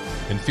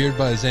 and feared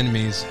by his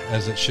enemies,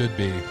 as it should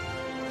be.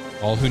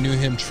 All who knew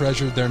him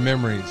treasured their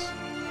memories.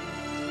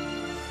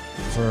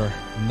 For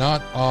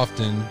not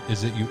often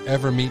is it you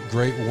ever meet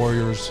great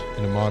warriors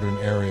in a modern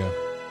area.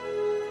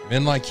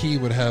 Men like he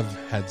would have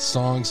had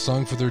songs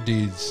sung for their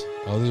deeds.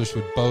 Others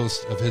would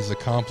boast of his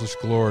accomplished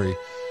glory,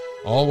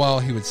 all while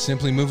he would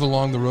simply move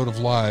along the road of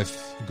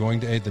life, going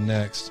to aid the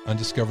next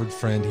undiscovered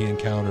friend he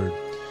encountered,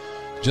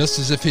 just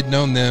as if he'd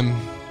known them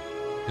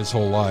his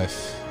whole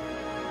life.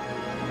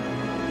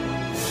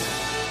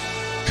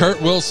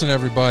 Kurt Wilson,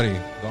 everybody,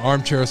 the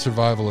Armchair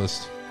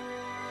Survivalist.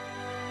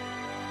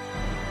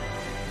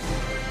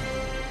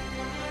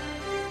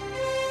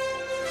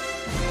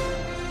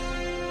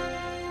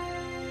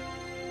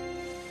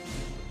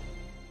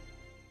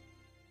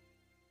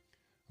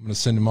 I'm going to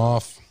send him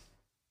off.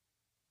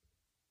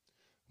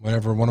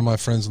 Whenever one of my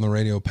friends on the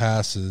radio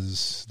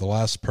passes, the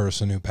last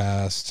person who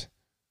passed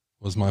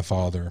was my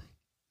father.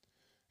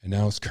 And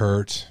now it's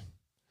Kurt.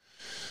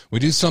 We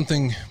do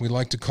something we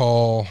like to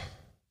call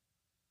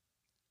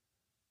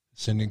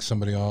sending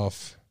somebody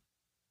off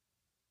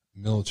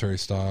military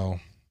style.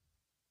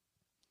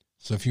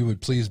 So if you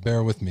would please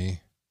bear with me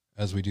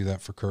as we do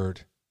that for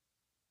Kurt.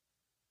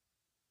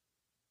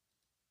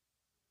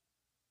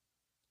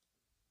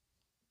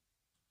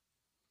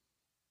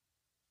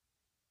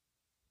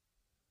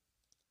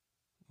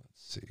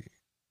 See.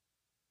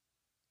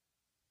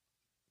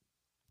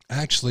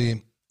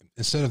 Actually,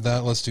 instead of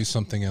that, let's do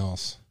something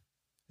else.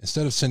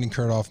 Instead of sending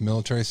Kurt off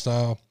military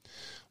style,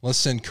 let's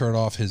send Kurt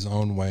off his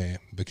own way,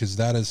 because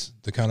that is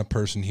the kind of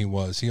person he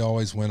was. He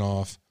always went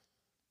off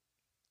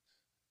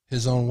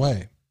his own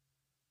way.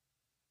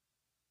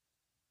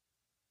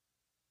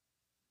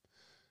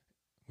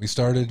 We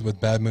started with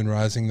Bad Moon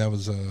Rising. That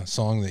was a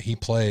song that he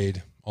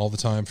played all the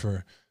time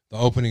for the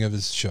opening of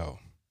his show.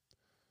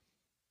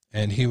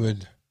 And he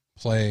would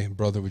play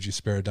Brother, Would You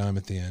Spare a Dime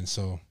at the end.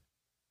 So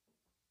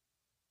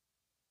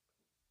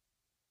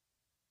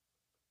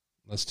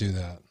let's do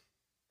that.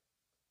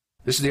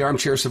 This is the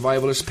Armchair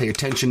Survivalist. Pay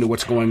attention to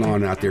what's going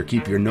on out there.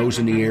 Keep your nose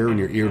in the air and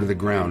your ear to the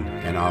ground.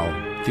 And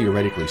I'll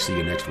theoretically see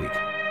you next week.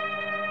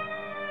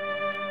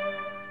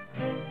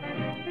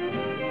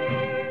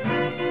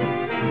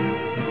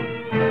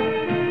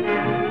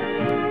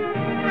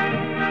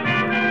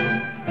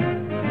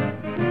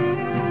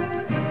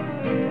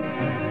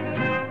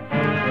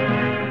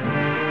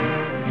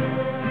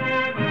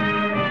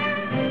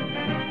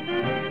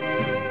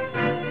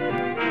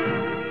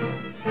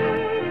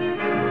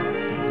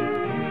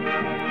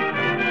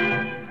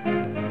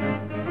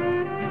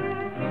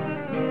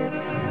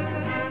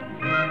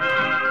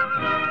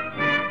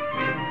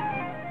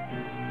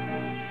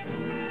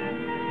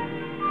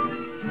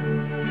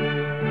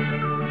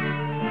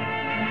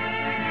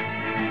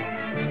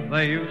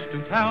 They used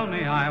to tell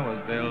me I was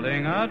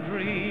building a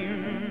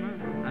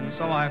dream, and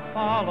so I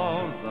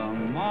followed the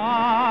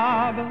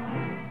mob.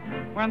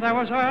 When there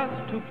was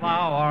earth to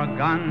plow or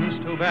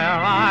guns to bear,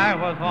 I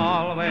was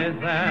always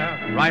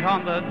there, right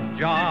on the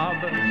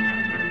job.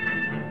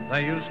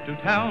 They used to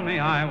tell me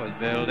I was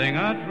building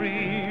a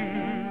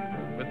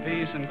dream, with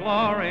peace and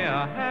glory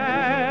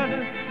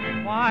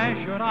ahead. Why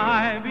should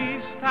I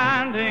be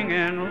standing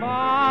in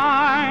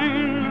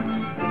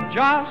line,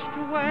 just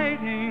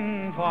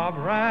waiting for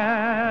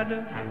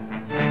bread?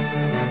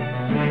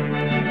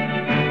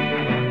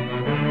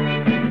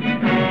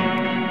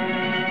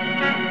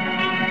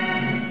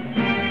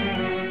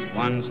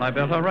 Once I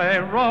built a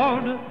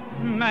railroad,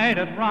 made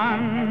it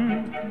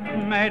run,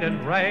 made it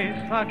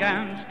race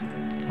against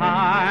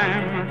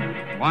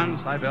time.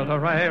 Once I built a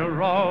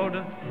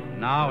railroad,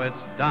 now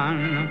it's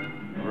done.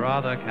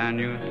 Brother, can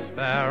you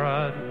spare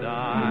a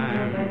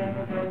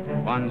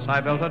dime? Once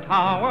I built a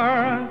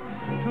tower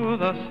to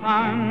the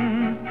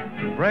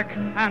sun, brick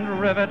and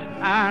rivet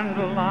and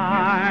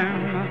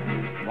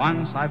lime.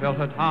 Once I built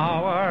a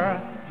tower,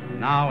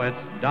 now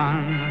it's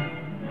done.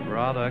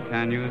 Brother,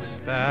 can you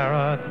spare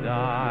a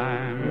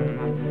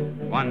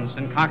dime? Once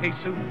in khaki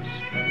suits,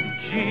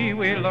 gee,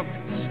 we looked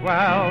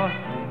swell,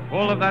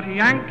 full of that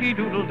Yankee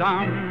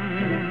doodle-dum.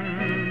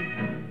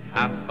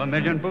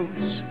 500,000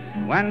 boots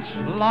went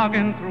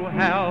slogging through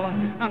hell,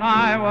 and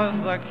I was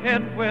the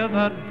kid with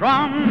a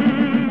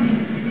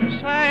drum.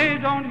 Say,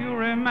 don't you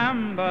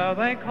remember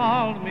they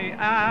called me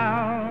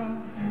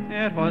Al?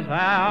 It was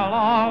Al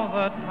all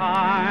the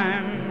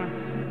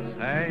time.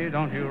 Say,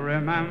 don't you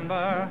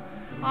remember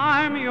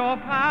I'm your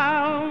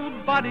pal,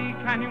 buddy,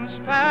 can you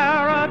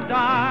spare a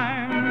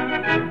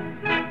dime?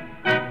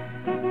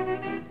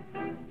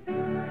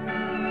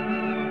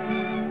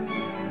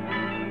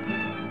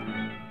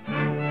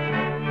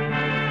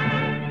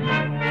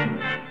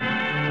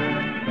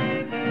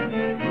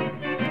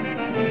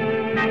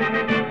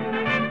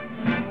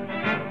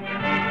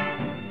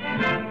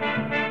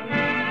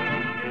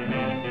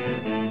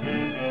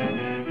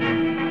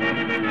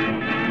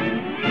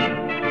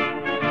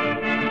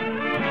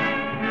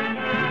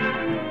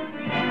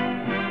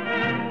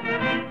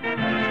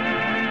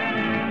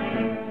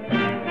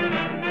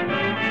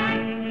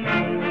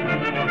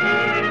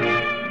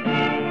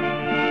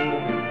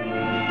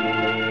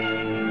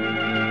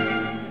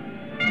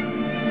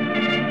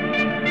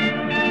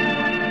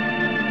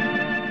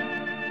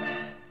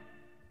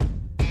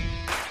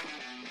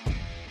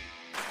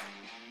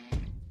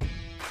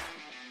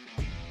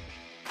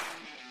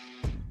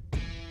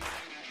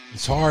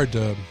 It's hard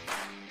to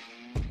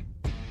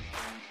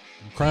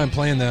cry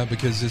playing that,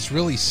 because it's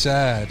really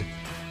sad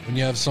when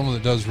you have someone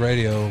that does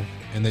radio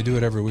and they do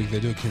it every week, they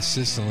do it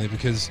consistently,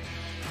 because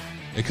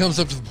it comes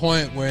up to the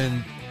point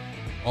when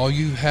all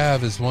you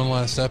have is one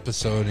last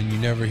episode and you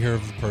never hear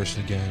of the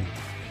person again.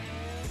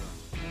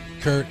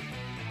 Kurt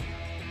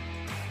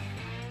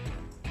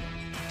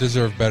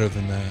deserved better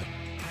than that.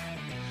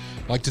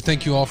 I'd like to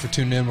thank you all for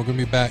tuning in. We're going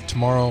to be back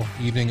tomorrow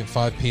evening at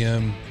 5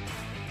 p.m.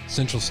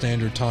 Central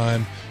Standard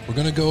Time. We're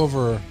going to go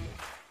over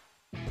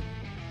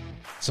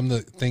some of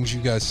the things you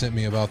guys sent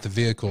me about the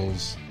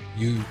vehicles.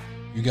 You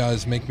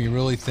guys make me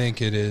really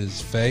think it is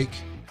fake.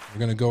 We're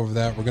going to go over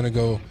that. We're going to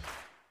go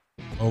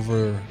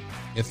over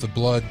if the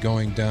blood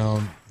going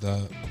down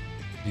the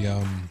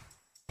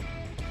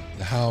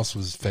house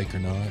was fake or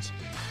not.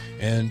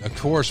 And of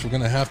course, we're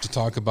going to have to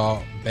talk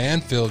about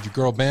Banfield, your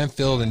girl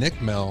Banfield and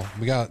Nick Mel.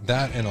 We got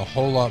that and a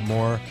whole lot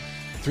more.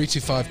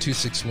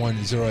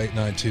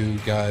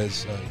 325-261-0892,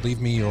 guys. Leave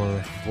me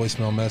your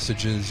voicemail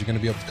messages. You're going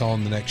to be able to call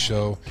in the next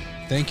show.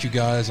 Thank you,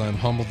 guys. I'm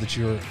humbled that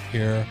you're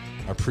here.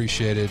 I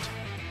appreciate it.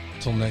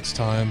 Until next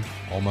time,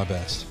 all my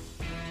best.